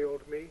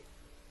failed me.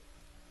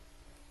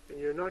 And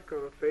you're not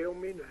going to fail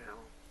me now.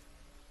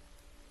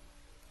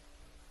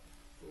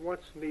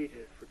 What's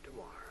needed for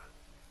tomorrow?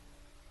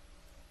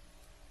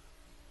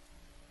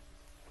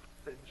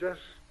 And just,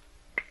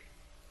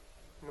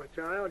 my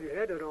child, you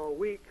had it all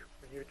week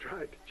when you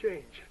tried to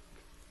change it.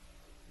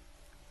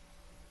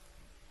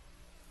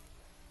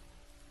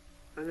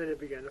 And then it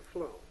began to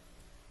flow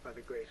by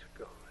the grace of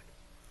God.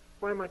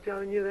 Why am I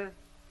telling you that?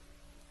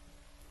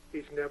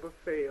 He's never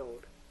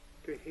failed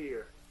to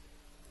hear.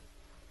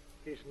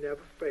 He's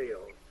never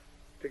failed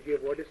to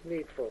give what is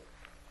needful.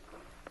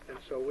 And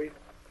so we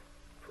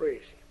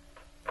praise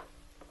Him.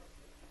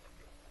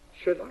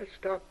 Should I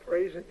stop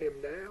praising Him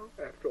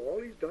now after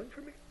all He's done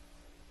for me?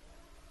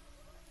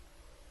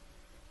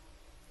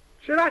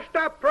 Should I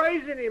stop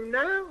praising Him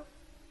now?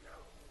 No.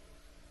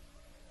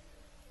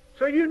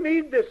 So you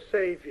need this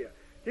Savior.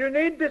 You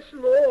need this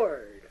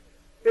Lord.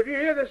 If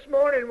you're here this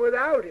morning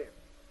without Him,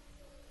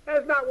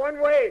 there's not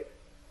one way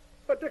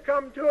but to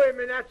come to Him,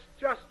 and that's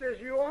just as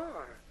you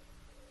are.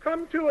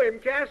 Come to Him,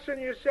 casting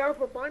yourself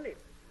upon Him,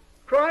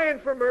 crying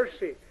for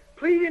mercy,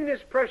 pleading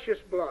His precious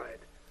blood.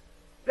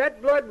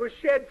 That blood was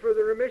shed for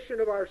the remission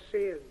of our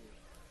sins.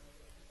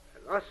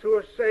 And us who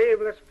are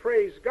saved, let's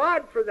praise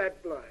God for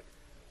that blood.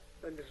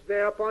 And it's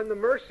there upon the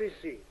mercy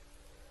seat.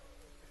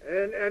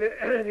 And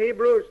in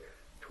Hebrews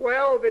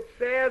 12 it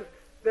says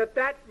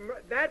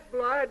that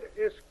blood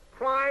is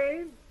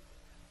crying.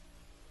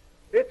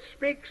 It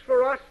speaks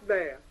for us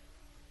there.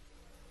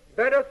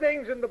 Better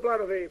things than the blood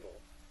of Abel.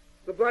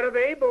 The blood of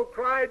Abel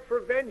cried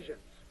for vengeance.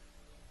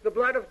 The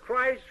blood of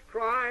Christ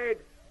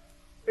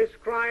is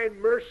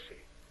crying mercy.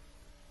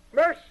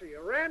 Mercy,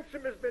 a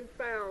ransom has been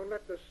found.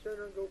 Let the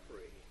sinner go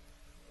free.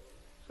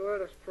 So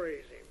let us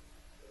praise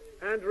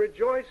Him and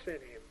rejoice in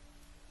Him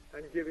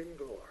and give Him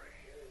glory.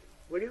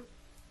 Will you?